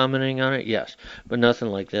not commenting on it? Yes, but nothing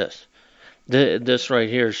like this. This right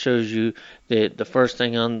here shows you that the first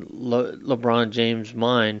thing on LeBron James'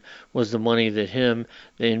 mind was the money that him,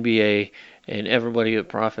 the NBA, and everybody that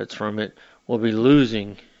profits from it will be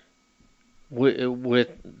losing with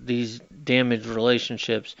these damaged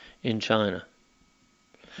relationships in China.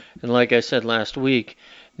 And like I said last week,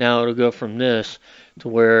 now it'll go from this to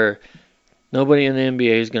where nobody in the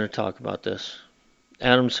NBA is going to talk about this.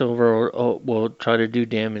 Adam Silver will try to do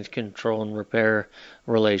damage control and repair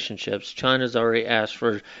relationships. China's already asked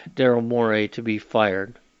for Daryl Morey to be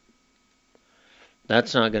fired.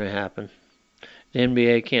 That's not going to happen. The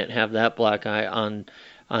NBA can't have that black eye on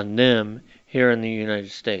them here in the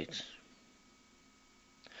United States.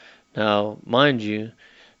 Now, mind you,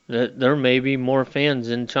 that there may be more fans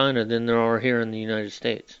in China than there are here in the United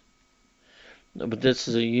States. But this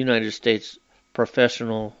is a United States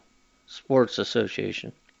professional sports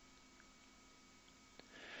association.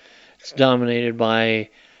 It's dominated by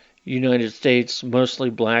United States, mostly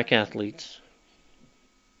black athletes.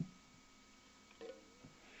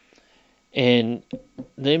 And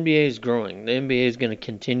the NBA is growing. The NBA is going to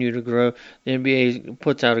continue to grow. The NBA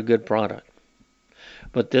puts out a good product.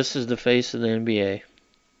 But this is the face of the NBA.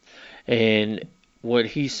 And what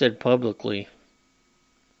he said publicly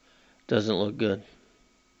doesn't look good.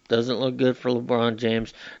 Doesn't look good for LeBron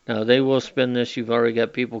James. Now, they will spin this. You've already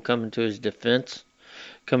got people coming to his defense.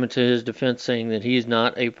 Saying that he's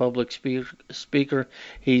not a public speaker.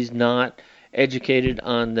 He's not educated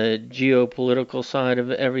on the geopolitical side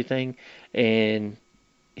of everything. And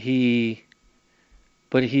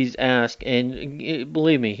but he's asked, and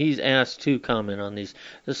believe me, he's asked to comment on these.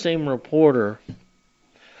 The same reporter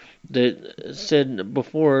that said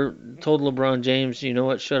before, told LeBron James, you know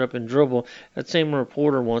what, shut up and dribble. That same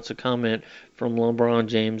reporter wants a comment from LeBron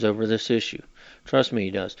James over this issue. Trust me,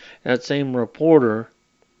 he does. That same reporter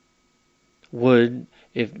would,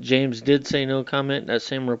 if James did say no comment, that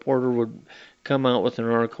same reporter would come out with an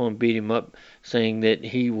article and beat him up saying that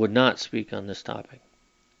he would not speak on this topic.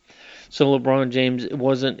 So LeBron James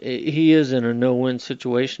he is in a no-win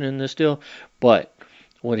situation in this deal, but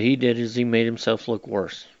what he did is he made himself look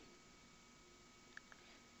worse.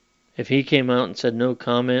 If he came out and said no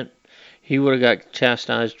comment, he would have got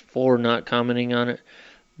chastised for not commenting on it.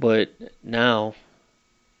 But now,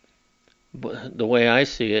 the way I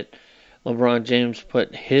see it, LeBron James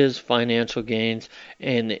put his financial gains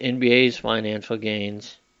and the NBA's financial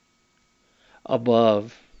gains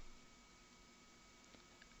above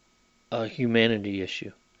a humanity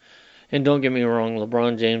issue. And don't get me wrong,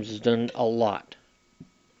 LeBron James has done a lot.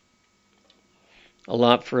 A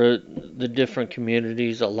lot for the different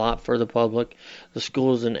communities, a lot for the public. The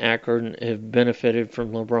schools in Akron have benefited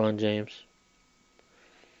from LeBron James.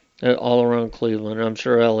 All around Cleveland. I'm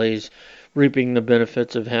sure LA's reaping the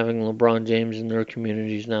benefits of having LeBron James in their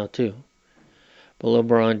communities now too. But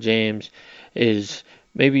LeBron James is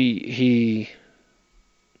maybe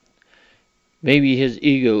his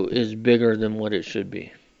ego is bigger than what it should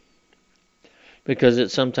be. Because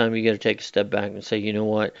at some time you got to take a step back and say, you know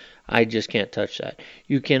what, I just can't touch that.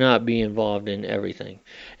 You cannot be involved in everything.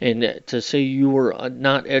 And to say you were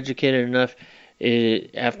not educated enough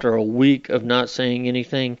after a week of not saying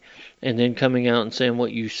anything and then coming out and saying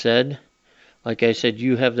what you said, like I said,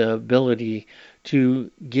 you have the ability to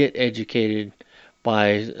get educated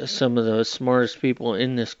by some of the smartest people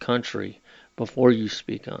in this country before you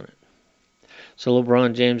speak on it. So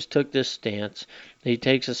LeBron James took this stance. He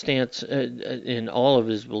takes a stance in all of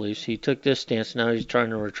his beliefs. He took this stance. Now he's trying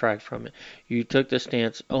to retract from it. You took the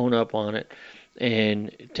stance, own up on it,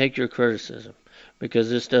 and take your criticism, because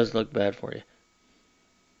this does look bad for you.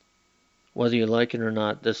 Whether you like it or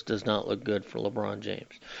not, this does not look good for LeBron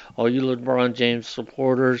James. All you LeBron James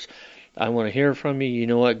supporters, I want to hear from you. You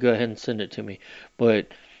know what? Go ahead and send it to me. But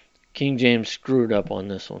King James screwed up on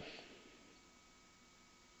this one.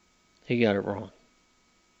 He got it wrong.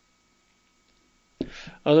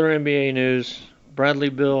 Other NBA news, Bradley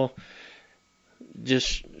Beal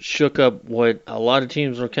just shook up what a lot of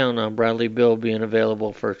teams were counting on, Bradley Beal being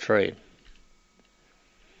available for a trade.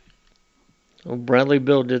 Well, Bradley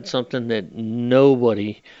Beal did something that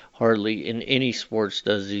nobody hardly in any sports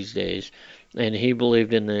does these days, and he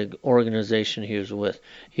believed in the organization he was with.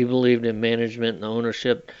 He believed in management and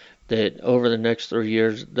ownership, that over the next 3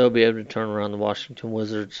 years they'll be able to turn around the Washington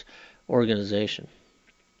Wizards organization.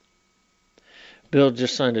 Bill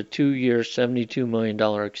just signed a 2-year, $72 million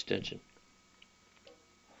extension.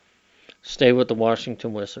 Stay with the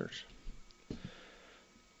Washington Wizards.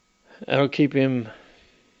 That'll keep him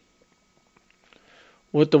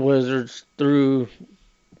with the Wizards through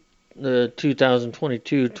the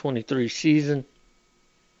 2022-23 season.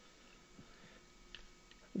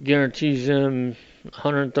 Guarantees him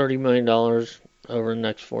 $130 million over the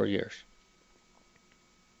next 4 years.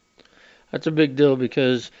 That's a big deal,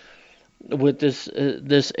 because with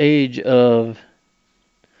this age of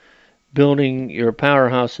building your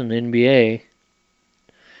powerhouse in the NBA,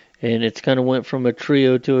 and it's kind of went from a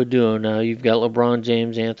trio to a duo now. You've got LeBron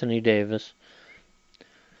James, Anthony Davis,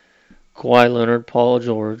 Kawhi Leonard, Paul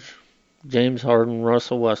George, James Harden,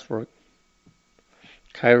 Russell Westbrook,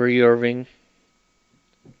 Kyrie Irving,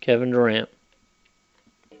 Kevin Durant.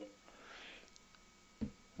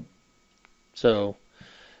 So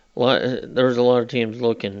there's a lot of teams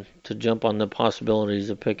looking to jump on the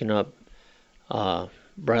possibilities of picking up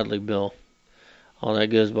Bradley Beal. All that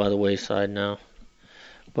goes by the wayside now.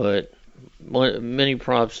 But many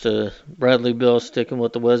props to Bradley Beal sticking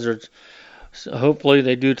with the Wizards. So hopefully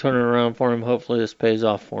they do turn it around for him. Hopefully this pays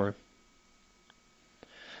off for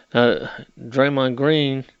him. Draymond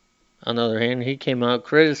Green, on the other hand, he came out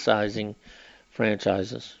criticizing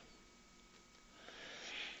franchises.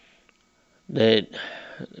 That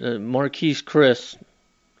Marquise Chris,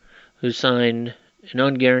 who signed an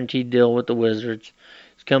unguaranteed deal with the Wizards,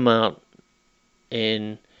 has come out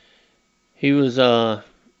and he's bounced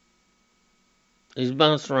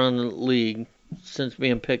around the league since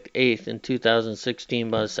being picked 8th in 2016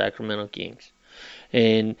 by the Sacramento Kings.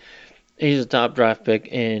 And he's a top draft pick,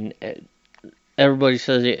 and everybody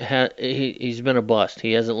says he's been a bust.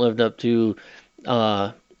 He hasn't lived up to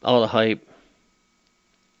all the hype,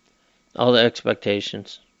 all the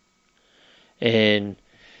expectations. And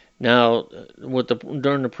now,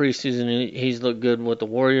 during the preseason, he's looked good with the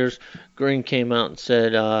Warriors. Green came out and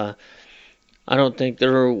said, I don't think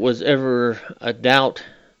there was ever a doubt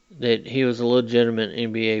that he was a legitimate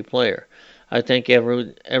NBA player. I think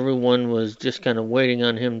everyone was just kind of waiting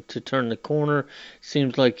on him to turn the corner.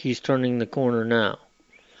 Seems like he's turning the corner now.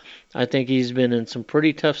 I think he's been in some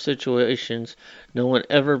pretty tough situations. No one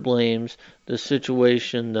ever blames the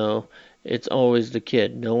situation, though. It's always the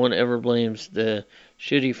kid. No one ever blames the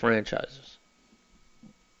shitty franchises.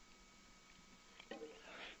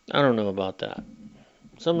 I don't know about that.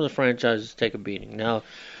 Some of the franchises take a beating. Now,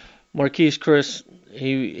 Marquise Chris,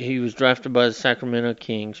 he was drafted by the Sacramento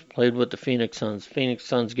Kings, played with the Phoenix Suns. Phoenix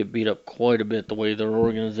Suns get beat up quite a bit the way their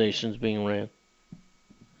organization's being ran.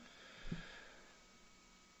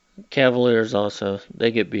 Cavaliers also,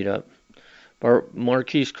 they get beat up.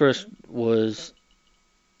 Marquise Chris was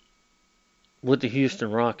with the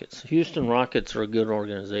Houston Rockets. Houston Rockets are a good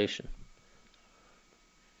organization.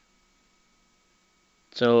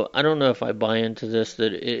 So I don't know if I buy into this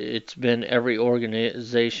that it's been every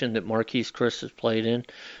organization that Marquise Chris has played in.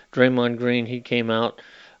 Draymond Green, he came out,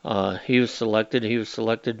 he was selected. He was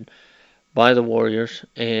selected by the Warriors,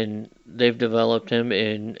 and they've developed him,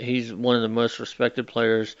 and he's one of the most respected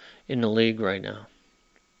players in the league right now.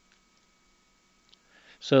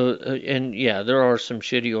 So, and yeah, there are some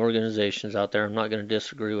shitty organizations out there. I'm not going to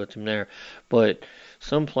disagree with him there, but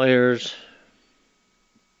some players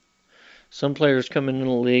come into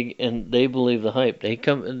the league and they believe the hype. They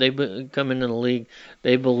come into the league.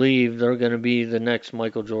 They believe they're going to be the next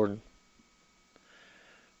Michael Jordan.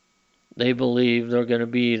 They believe they're going to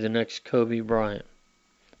be the next Kobe Bryant.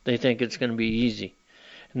 They think it's going to be easy,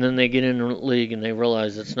 and then they get in the league and they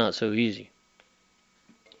realize it's not so easy.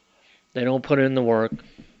 They don't put in the work.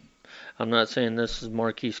 I'm not saying this is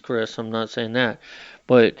Marquise Chris. I'm not saying that,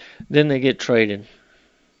 but then they get traded.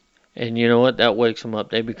 And you know what? That wakes them up.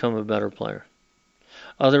 They become a better player.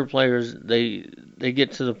 Other players, they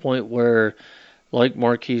get to the point where, like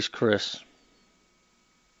Marquise Chris,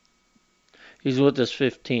 he's with this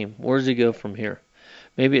fifth team. Where does he go from here?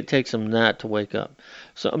 Maybe it takes him that to wake up.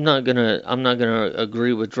 So I'm not gonna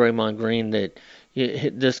agree with Draymond Green that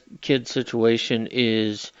this kid's situation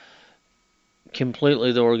is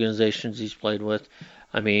completely the organizations he's played with.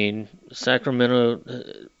 I mean, Sacramento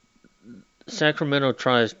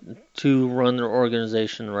tries to run their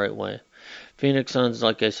organization the right way. Phoenix Suns,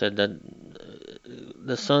 like I said, that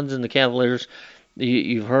the Suns and the Cavaliers,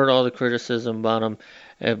 you've heard all the criticism about them,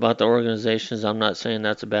 about the organizations. I'm not saying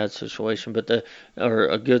that's a bad situation, or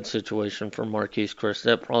a good situation for Marquise Chris.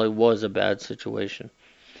 That probably was a bad situation.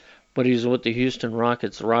 But he's with the Houston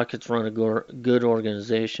Rockets. The Rockets run a good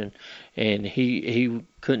organization, and he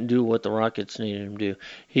couldn't do what the Rockets needed him to do.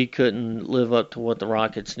 He couldn't live up to what the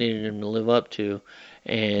Rockets needed him to live up to,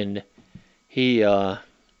 and he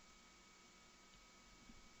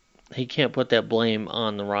can't put that blame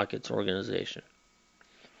on the Rockets organization.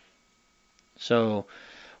 So,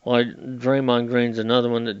 Draymond Green's another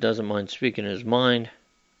one that doesn't mind speaking his mind.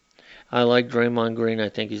 I like Draymond Green. I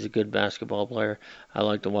think he's a good basketball player. I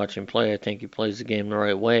like to watch him play. I think he plays the game the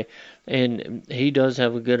right way. And he does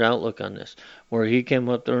have a good outlook on this, where he came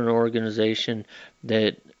up through an organization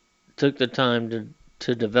that took the time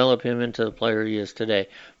to develop him into the player he is today.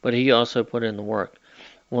 But he also put in the work.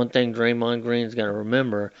 One thing Draymond Green's got to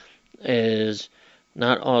remember is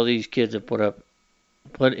not all these kids have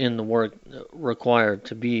put in the work required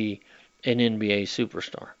to be an NBA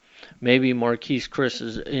superstar. Maybe Marquise Chris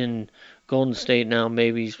is in Golden State now.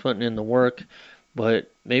 Maybe he's putting in the work,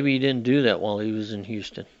 but maybe he didn't do that while he was in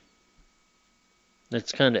Houston.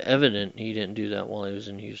 It's kind of evident he didn't do that while he was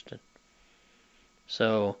in Houston.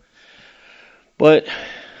 So, but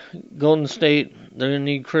Golden State, they're going to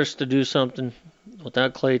need Chris to do something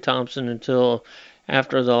without Klay Thompson until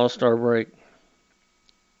after the All-Star break.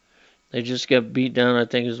 They just got beat down, I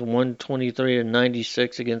think it was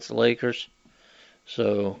 123-96 against the Lakers.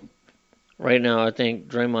 So, right now, I think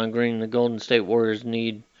Draymond Green and the Golden State Warriors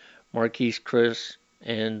need Marquise Chris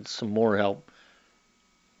and some more help.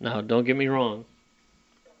 Now, don't get me wrong.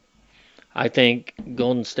 I think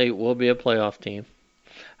Golden State will be a playoff team.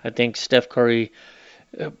 I think Steph Curry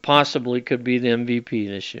possibly could be the MVP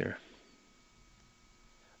this year.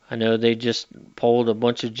 I know they just polled a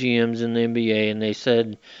bunch of GMs in the NBA, and they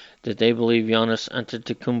said that they believe Giannis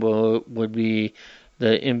Antetokounmpo would be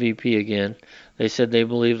the MVP again. They said they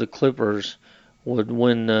believe the Clippers would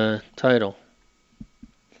win the title.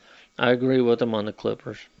 I agree with them on the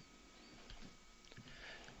Clippers.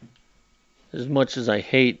 As much as I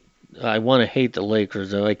want to hate the Lakers,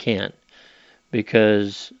 though I can't,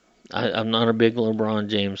 because I'm not a big LeBron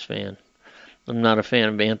James fan. I'm not a fan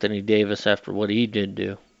of Anthony Davis after what he did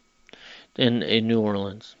do in New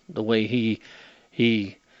Orleans. The way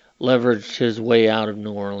he leveraged his way out of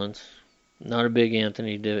New Orleans. Not a big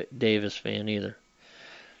Anthony Davis fan either.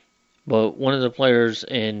 But one of the players,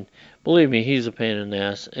 and believe me, he's a pain in the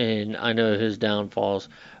ass, and I know his downfalls,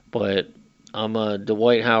 but I'm a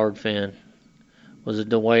Dwight Howard fan. Was a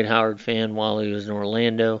Dwight Howard fan while he was in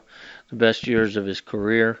Orlando, the best years of his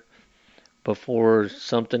career, before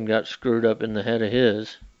something got screwed up in the head of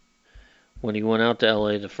his when he went out to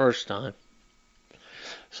LA the first time.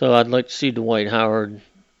 So I'd like to see Dwight Howard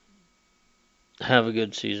have a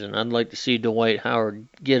good season. I'd like to see Dwight Howard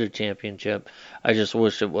get a championship. I just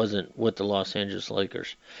wish it wasn't with the Los Angeles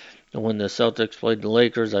Lakers. And when the Celtics played the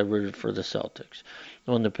Lakers, I rooted for the Celtics.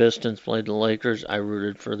 When the Pistons played the Lakers, I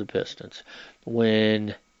rooted for the Pistons.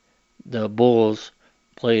 When the Bulls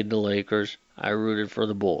played the Lakers, I rooted for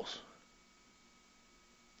the Bulls.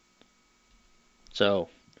 So,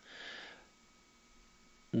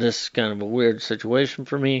 this is kind of a weird situation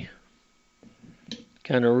for me.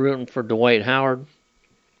 Kind of rooting for Dwight Howard.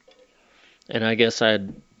 And I guess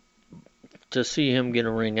to see him get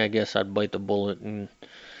a ring, I guess I'd bite the bullet and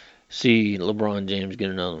see LeBron James get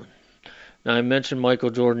another one. Now, I mentioned Michael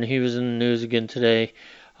Jordan. He was in the news again today.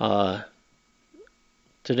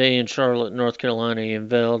 Today in Charlotte, North Carolina, he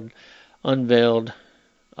unveiled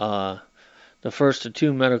the first of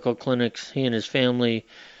 2 medical clinics he and his family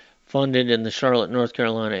funded in the Charlotte, North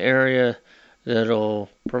Carolina area that'll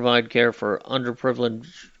provide care for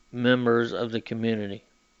underprivileged members of the community.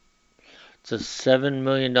 It's a $7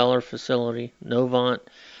 million facility, Novant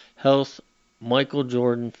Health Michael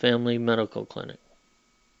Jordan Family Medical Clinic.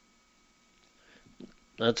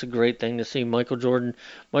 That's a great thing to see. Michael Jordan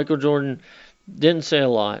didn't say a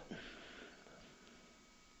lot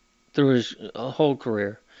through his whole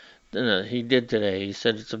career. He did today. He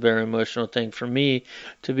said it's a very emotional thing for me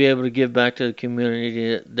to be able to give back to the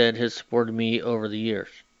community that has supported me over the years.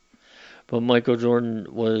 But Michael Jordan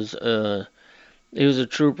was he was a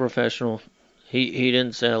true professional. He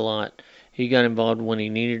didn't say a lot. He got involved when he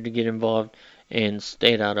needed to get involved and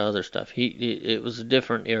stayed out of other stuff. It was a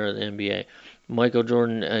different era of the NBA. Michael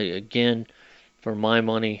Jordan, again, for my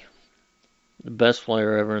money, the best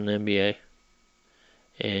player ever in the NBA.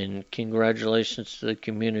 And congratulations to the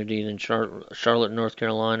community in Charlotte, North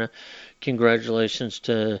Carolina. Congratulations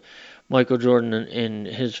to Michael Jordan and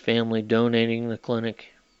his family donating the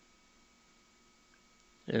clinic.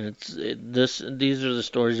 And these are the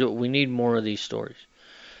stories. We need more of these stories.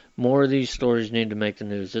 More of these stories need to make the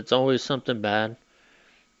news. It's always something bad.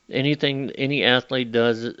 Any athlete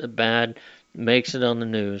does bad makes it on the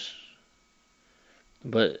news.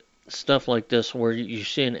 But stuff like this, where you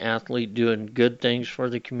see an athlete doing good things for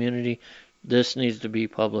the community, this needs to be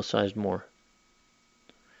publicized more.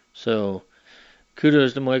 So,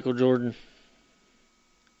 kudos to Michael Jordan.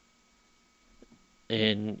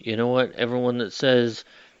 And you know what? Everyone that says,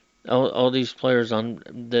 all these players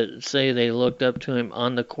that say they looked up to him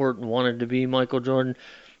on the court and wanted to be Michael Jordan,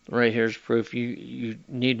 right here's proof. You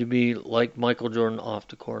need to be like Michael Jordan off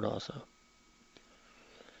the court also.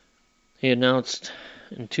 He announced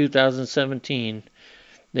in 2017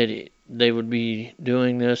 that they would be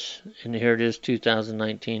doing this, and here it is,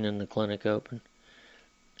 2019, and the clinic open.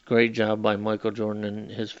 Great job by Michael Jordan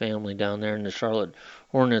and his family down there in the Charlotte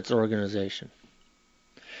Hornets organization.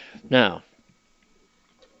 Now,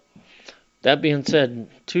 that being said,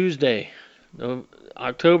 Tuesday,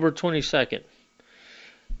 October 22nd,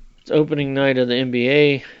 it's opening night of the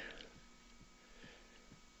NBA.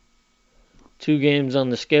 2 games on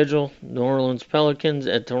the schedule. New Orleans Pelicans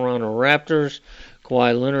at Toronto Raptors.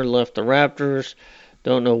 Kawhi Leonard left the Raptors.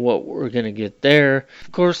 Don't know what we're going to get there.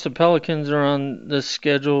 Of course, the Pelicans are on the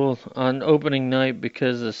schedule on opening night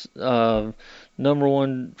because of number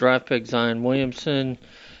 1 draft pick Zion Williamson.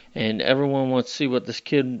 And everyone wants to see what this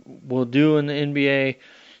kid will do in the NBA.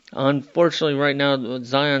 Unfortunately, right now,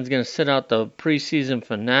 Zion's going to sit out the preseason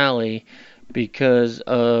finale because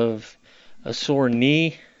of a sore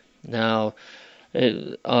knee. Now,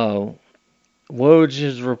 Woj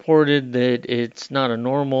has reported that it's not a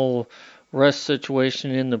normal rest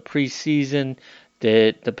situation in the preseason,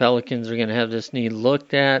 that the Pelicans are going to have this knee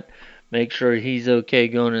looked at, make sure he's okay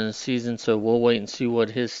going into the season, so we'll wait and see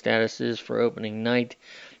what his status is for opening night.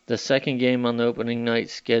 The second game on the opening night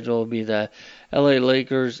schedule will be the LA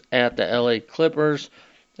Lakers at the LA Clippers.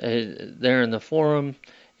 They're in the Forum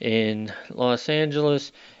in Los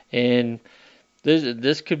Angeles, and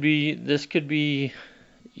this could be,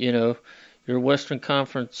 you know, your Western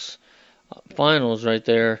Conference Finals right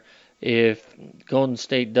there if Golden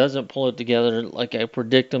State doesn't pull it together like I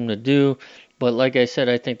predict them to do. But like I said,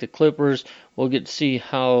 I think the Clippers, we'll get to see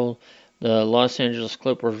how the Los Angeles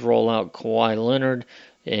Clippers roll out Kawhi Leonard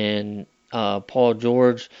and Paul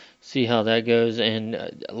George. see how that goes.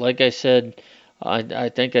 And like I said, I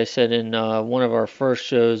think I said in one of our first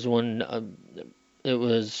shows when it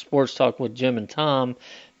was Sports Talk with Jim and Tom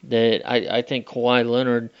that I think Kawhi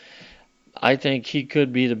Leonard, I think he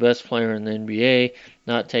could be the best player in the NBA,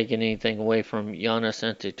 not taking anything away from Giannis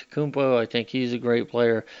Antetokounmpo. I think he's a great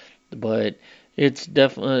player, but it's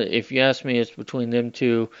definitely, if you ask me, it's between them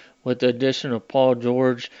two. With the addition of Paul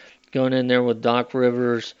George going in there with Doc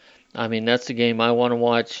Rivers, I mean that's the game I want to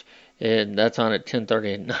watch, and that's on at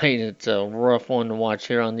 10:30 at night. It's a rough one to watch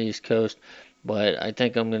here on the East Coast, but I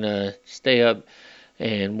think I'm gonna stay up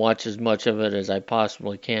and watch as much of it as I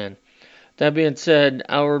possibly can. That being said,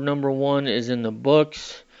 hour number 1 is in the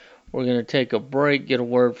books. We're going to take a break, get a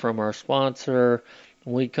word from our sponsor.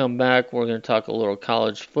 When we come back, we're going to talk a little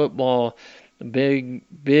college football.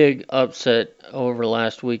 Big upset over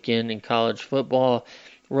last weekend in college football.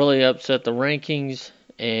 Really upset the rankings,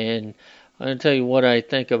 and I'm going to tell you what I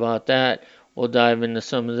think about that. We'll dive into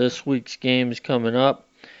some of this week's games coming up,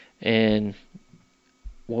 and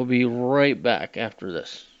we'll be right back after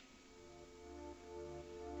this.